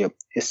relationship,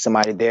 it's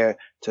somebody there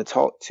to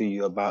talk to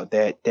you about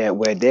that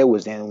where there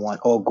was in one,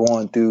 or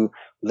going through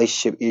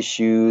relationship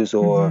issues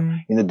or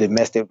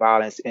domestic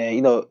violence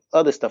and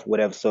other stuff,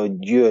 whatever. So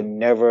you're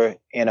never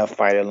in a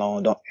fight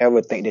alone. Don't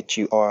ever think that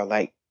you are.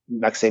 Like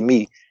say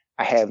me,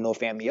 I have no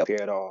family up here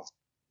at all,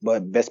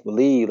 but best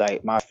believe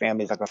like my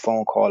family is like a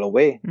phone call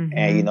away.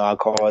 And I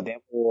call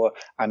them, or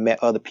I met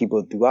other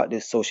people throughout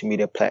this social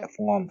media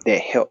platform that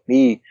helped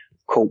me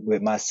cope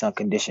with my son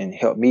condition,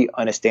 helped me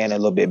understand a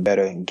little bit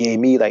better, and gave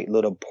me like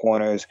little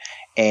pointers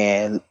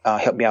and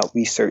helped me out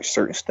research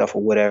certain stuff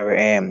or whatever.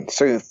 And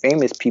certain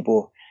famous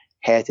people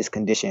has this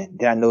condition.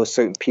 Then I know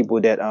certain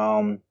people that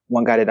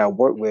one guy that I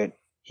work with,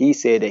 he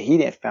said that he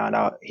didn't find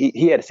out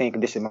he had the same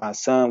condition as my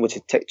son, which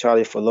is tech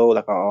Charlie for low,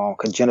 like a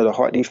congenital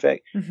heart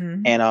defect.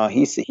 And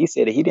he said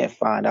that he didn't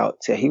find out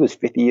till he was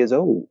 50 years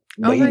old.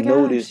 But he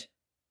noticed.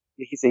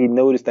 He said he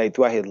noticed like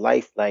throughout his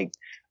life, like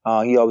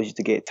he always used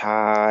to get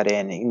tired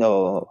and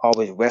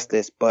always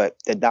restless. But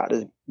the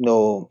doctors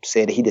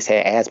said that he just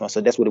had asthma, so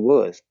that's what it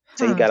was.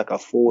 So he got like a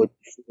full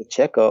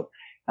checkup.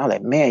 I'm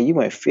like, man, you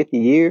went 50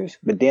 years.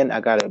 But then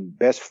I got a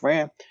best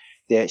friend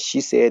that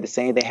she said the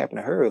same thing happened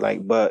to her.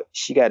 Like, but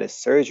she got a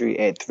surgery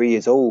at 3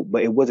 years old,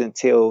 but it wasn't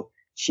until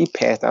she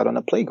passed out on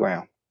the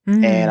playground.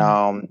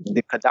 And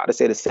the doctor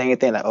said the same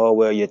thing, like, oh,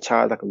 well, your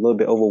child's like a little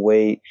bit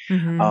overweight.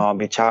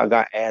 Your child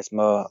got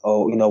asthma,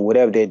 or,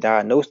 whatever they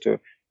diagnosed her.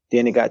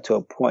 Then it got to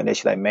a point that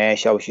she's like, man,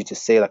 she always used to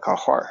say like her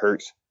heart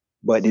hurts,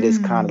 but they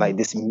just kind of like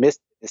dismissed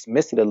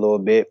it a little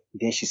bit.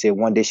 Then she said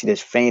one day she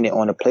just fainted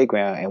on the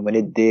playground. And when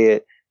it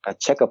did a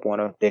checkup on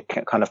her, they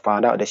kind of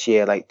found out that she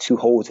had like 2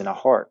 holes in her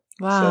heart.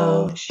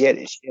 Wow. So she had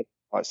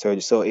heart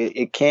surgery. So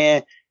it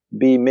can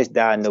be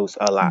misdiagnosed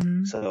a lot.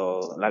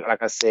 So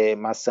like I said,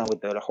 my son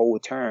with the whole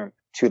term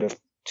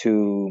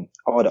to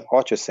all the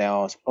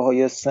ultrasounds, oh,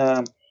 your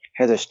son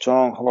has a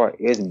strong heart.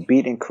 It's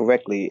beating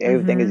correctly.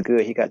 Everything is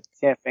good. He got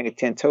 10 fingers,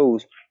 10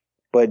 toes.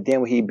 But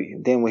then when he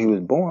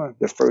was born,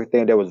 the first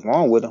thing that was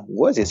wrong with him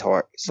was his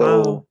heart.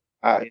 So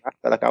I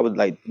felt like I was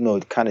like,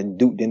 kind of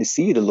duped in the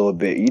seed a little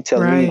bit. You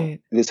telling me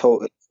this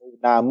whole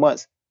 9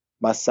 months,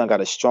 my son got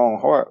a strong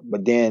heart,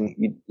 but then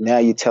now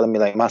you're telling me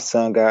like my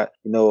son got,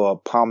 a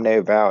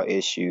pulmonary valve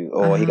issue,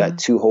 or he got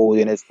 2 holes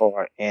in his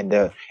heart, and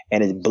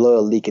his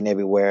blood leaking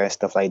everywhere and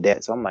stuff like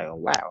that. So I'm like, oh,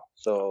 wow.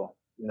 So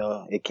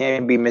it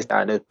can't be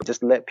misdiagnosed, but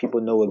just let people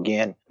know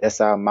again,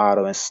 that's our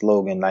motto and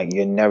slogan, like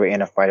you're never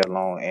in a fight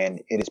alone.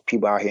 And it is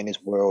people out here in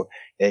this world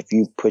that if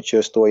you put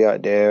your story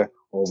out there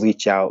or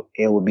reach out,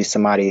 it will be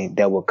somebody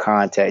that will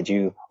contact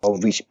you or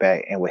reach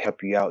back and will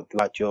help you out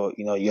throughout your,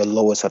 your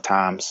lowest of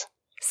times.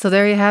 So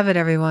there you have it,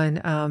 everyone.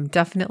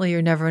 Definitely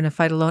you're never in a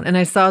fight alone. And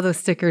I saw those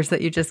stickers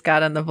that you just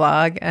got on the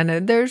blog,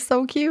 and they're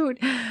so cute.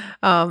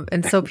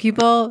 And so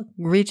people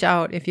reach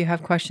out if you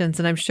have questions.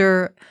 And I'm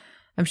sure,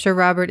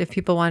 Robert, if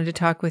people wanted to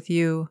talk with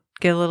you,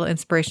 get a little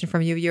inspiration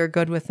from you, you're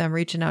good with them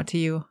reaching out to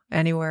you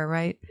anywhere,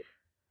 right?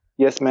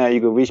 Yes, ma'am.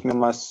 You can reach me on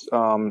my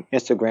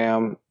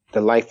Instagram, The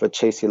Life of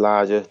Chace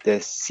Elijah.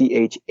 That's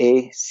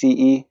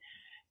CHACE.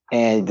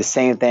 And the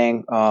same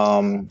thing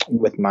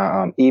with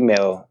my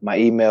email. My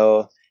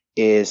email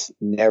is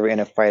never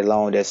in a fight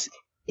alone. That's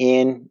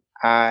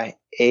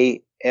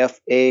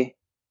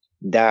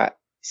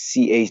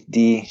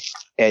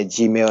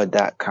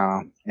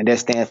niafa.chd@gmail.com. And that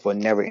stands for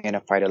never in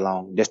a fight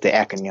alone. Just the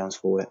acronyms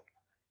for it.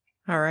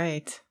 All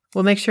right.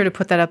 We'll make sure to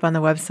put that up on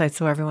the website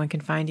so everyone can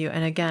find you.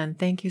 And again,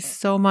 thank you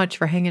so much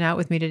for hanging out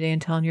with me today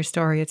and telling your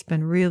story. It's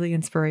been really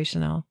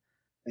inspirational.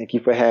 Thank you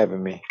for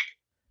having me.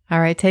 All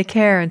right. Take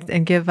care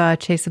and give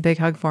Chace a big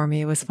hug for me.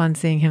 It was fun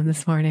seeing him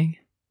this morning.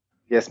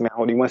 Yes, ma'am.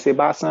 Hold on, you want to say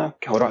bye, son?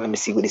 Hold on, let me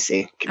see what he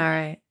say. All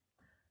right.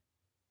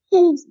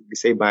 You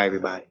say bye,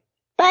 everybody.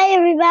 Bye,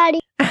 everybody.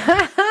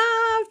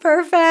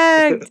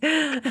 Perfect.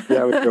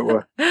 That was a good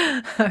one.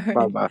 Right.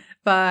 Bye-bye.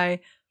 Bye.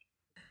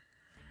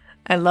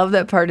 I love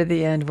that part of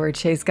the end where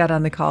Chace got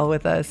on the call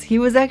with us. He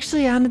was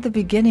actually on at the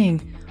beginning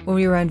when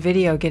we were on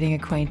video getting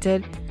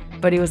acquainted,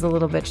 but he was a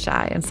little bit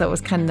shy. And so it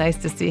was kind of nice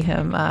to see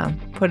him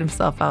put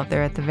himself out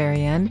there at the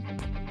very end.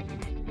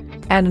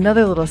 And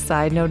another little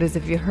side note is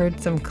if you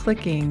heard some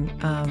clicking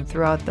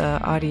throughout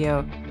the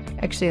audio,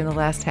 actually in the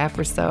last half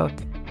or so,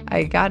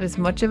 I got as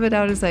much of it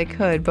out as I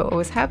could, but what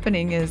was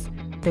happening is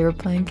they were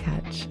playing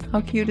catch.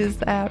 How cute is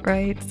that,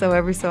 right? So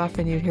every so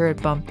often you'd hear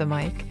it bump the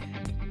mic,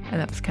 and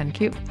that was kind of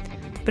cute.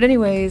 But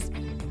anyways,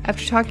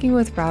 after talking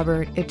with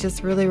Robert, it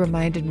just really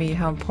reminded me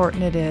how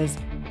important it is,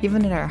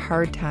 even in our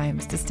hard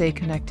times, to stay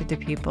connected to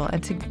people,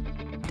 and to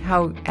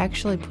how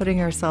actually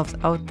putting ourselves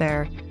out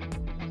there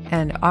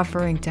and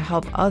offering to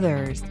help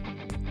others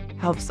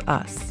helps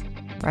us,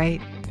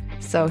 right?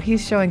 So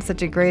he's showing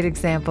such a great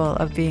example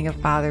of being a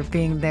father,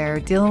 being there,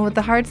 dealing with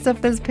the hard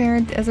stuff as a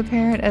parent,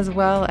 as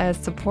well as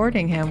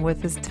supporting him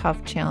with his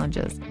tough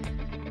challenges.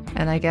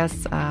 And I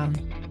guess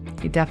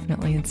he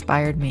definitely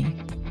inspired me.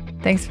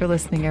 Thanks for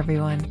listening,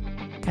 everyone.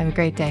 Have a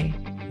great day.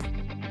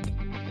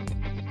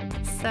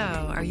 So,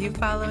 are you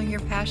following your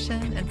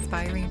passion,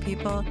 inspiring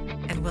people,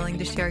 and willing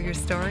to share your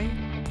story?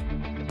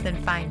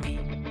 Then find me,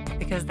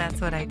 because that's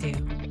what I do.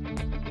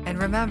 And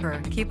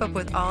remember, keep up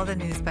with all the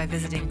news by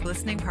visiting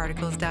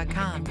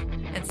glisteningparticles.com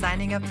and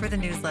signing up for the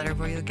newsletter,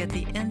 where you'll get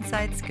the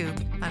inside scoop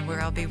on where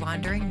I'll be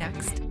wandering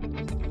next,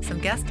 some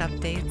guest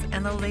updates,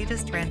 and the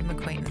latest random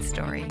acquaintance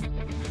story.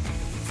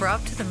 For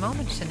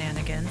up-to-the-moment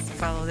shenanigans,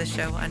 follow the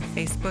show on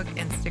Facebook,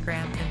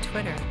 Instagram, and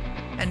Twitter.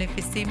 And if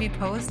you see me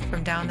post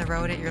from down the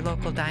road at your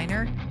local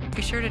diner,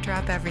 be sure to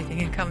drop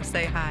everything and come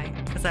say hi,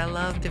 because I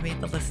love to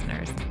meet the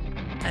listeners.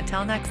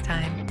 Until next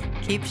time,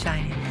 keep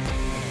shining.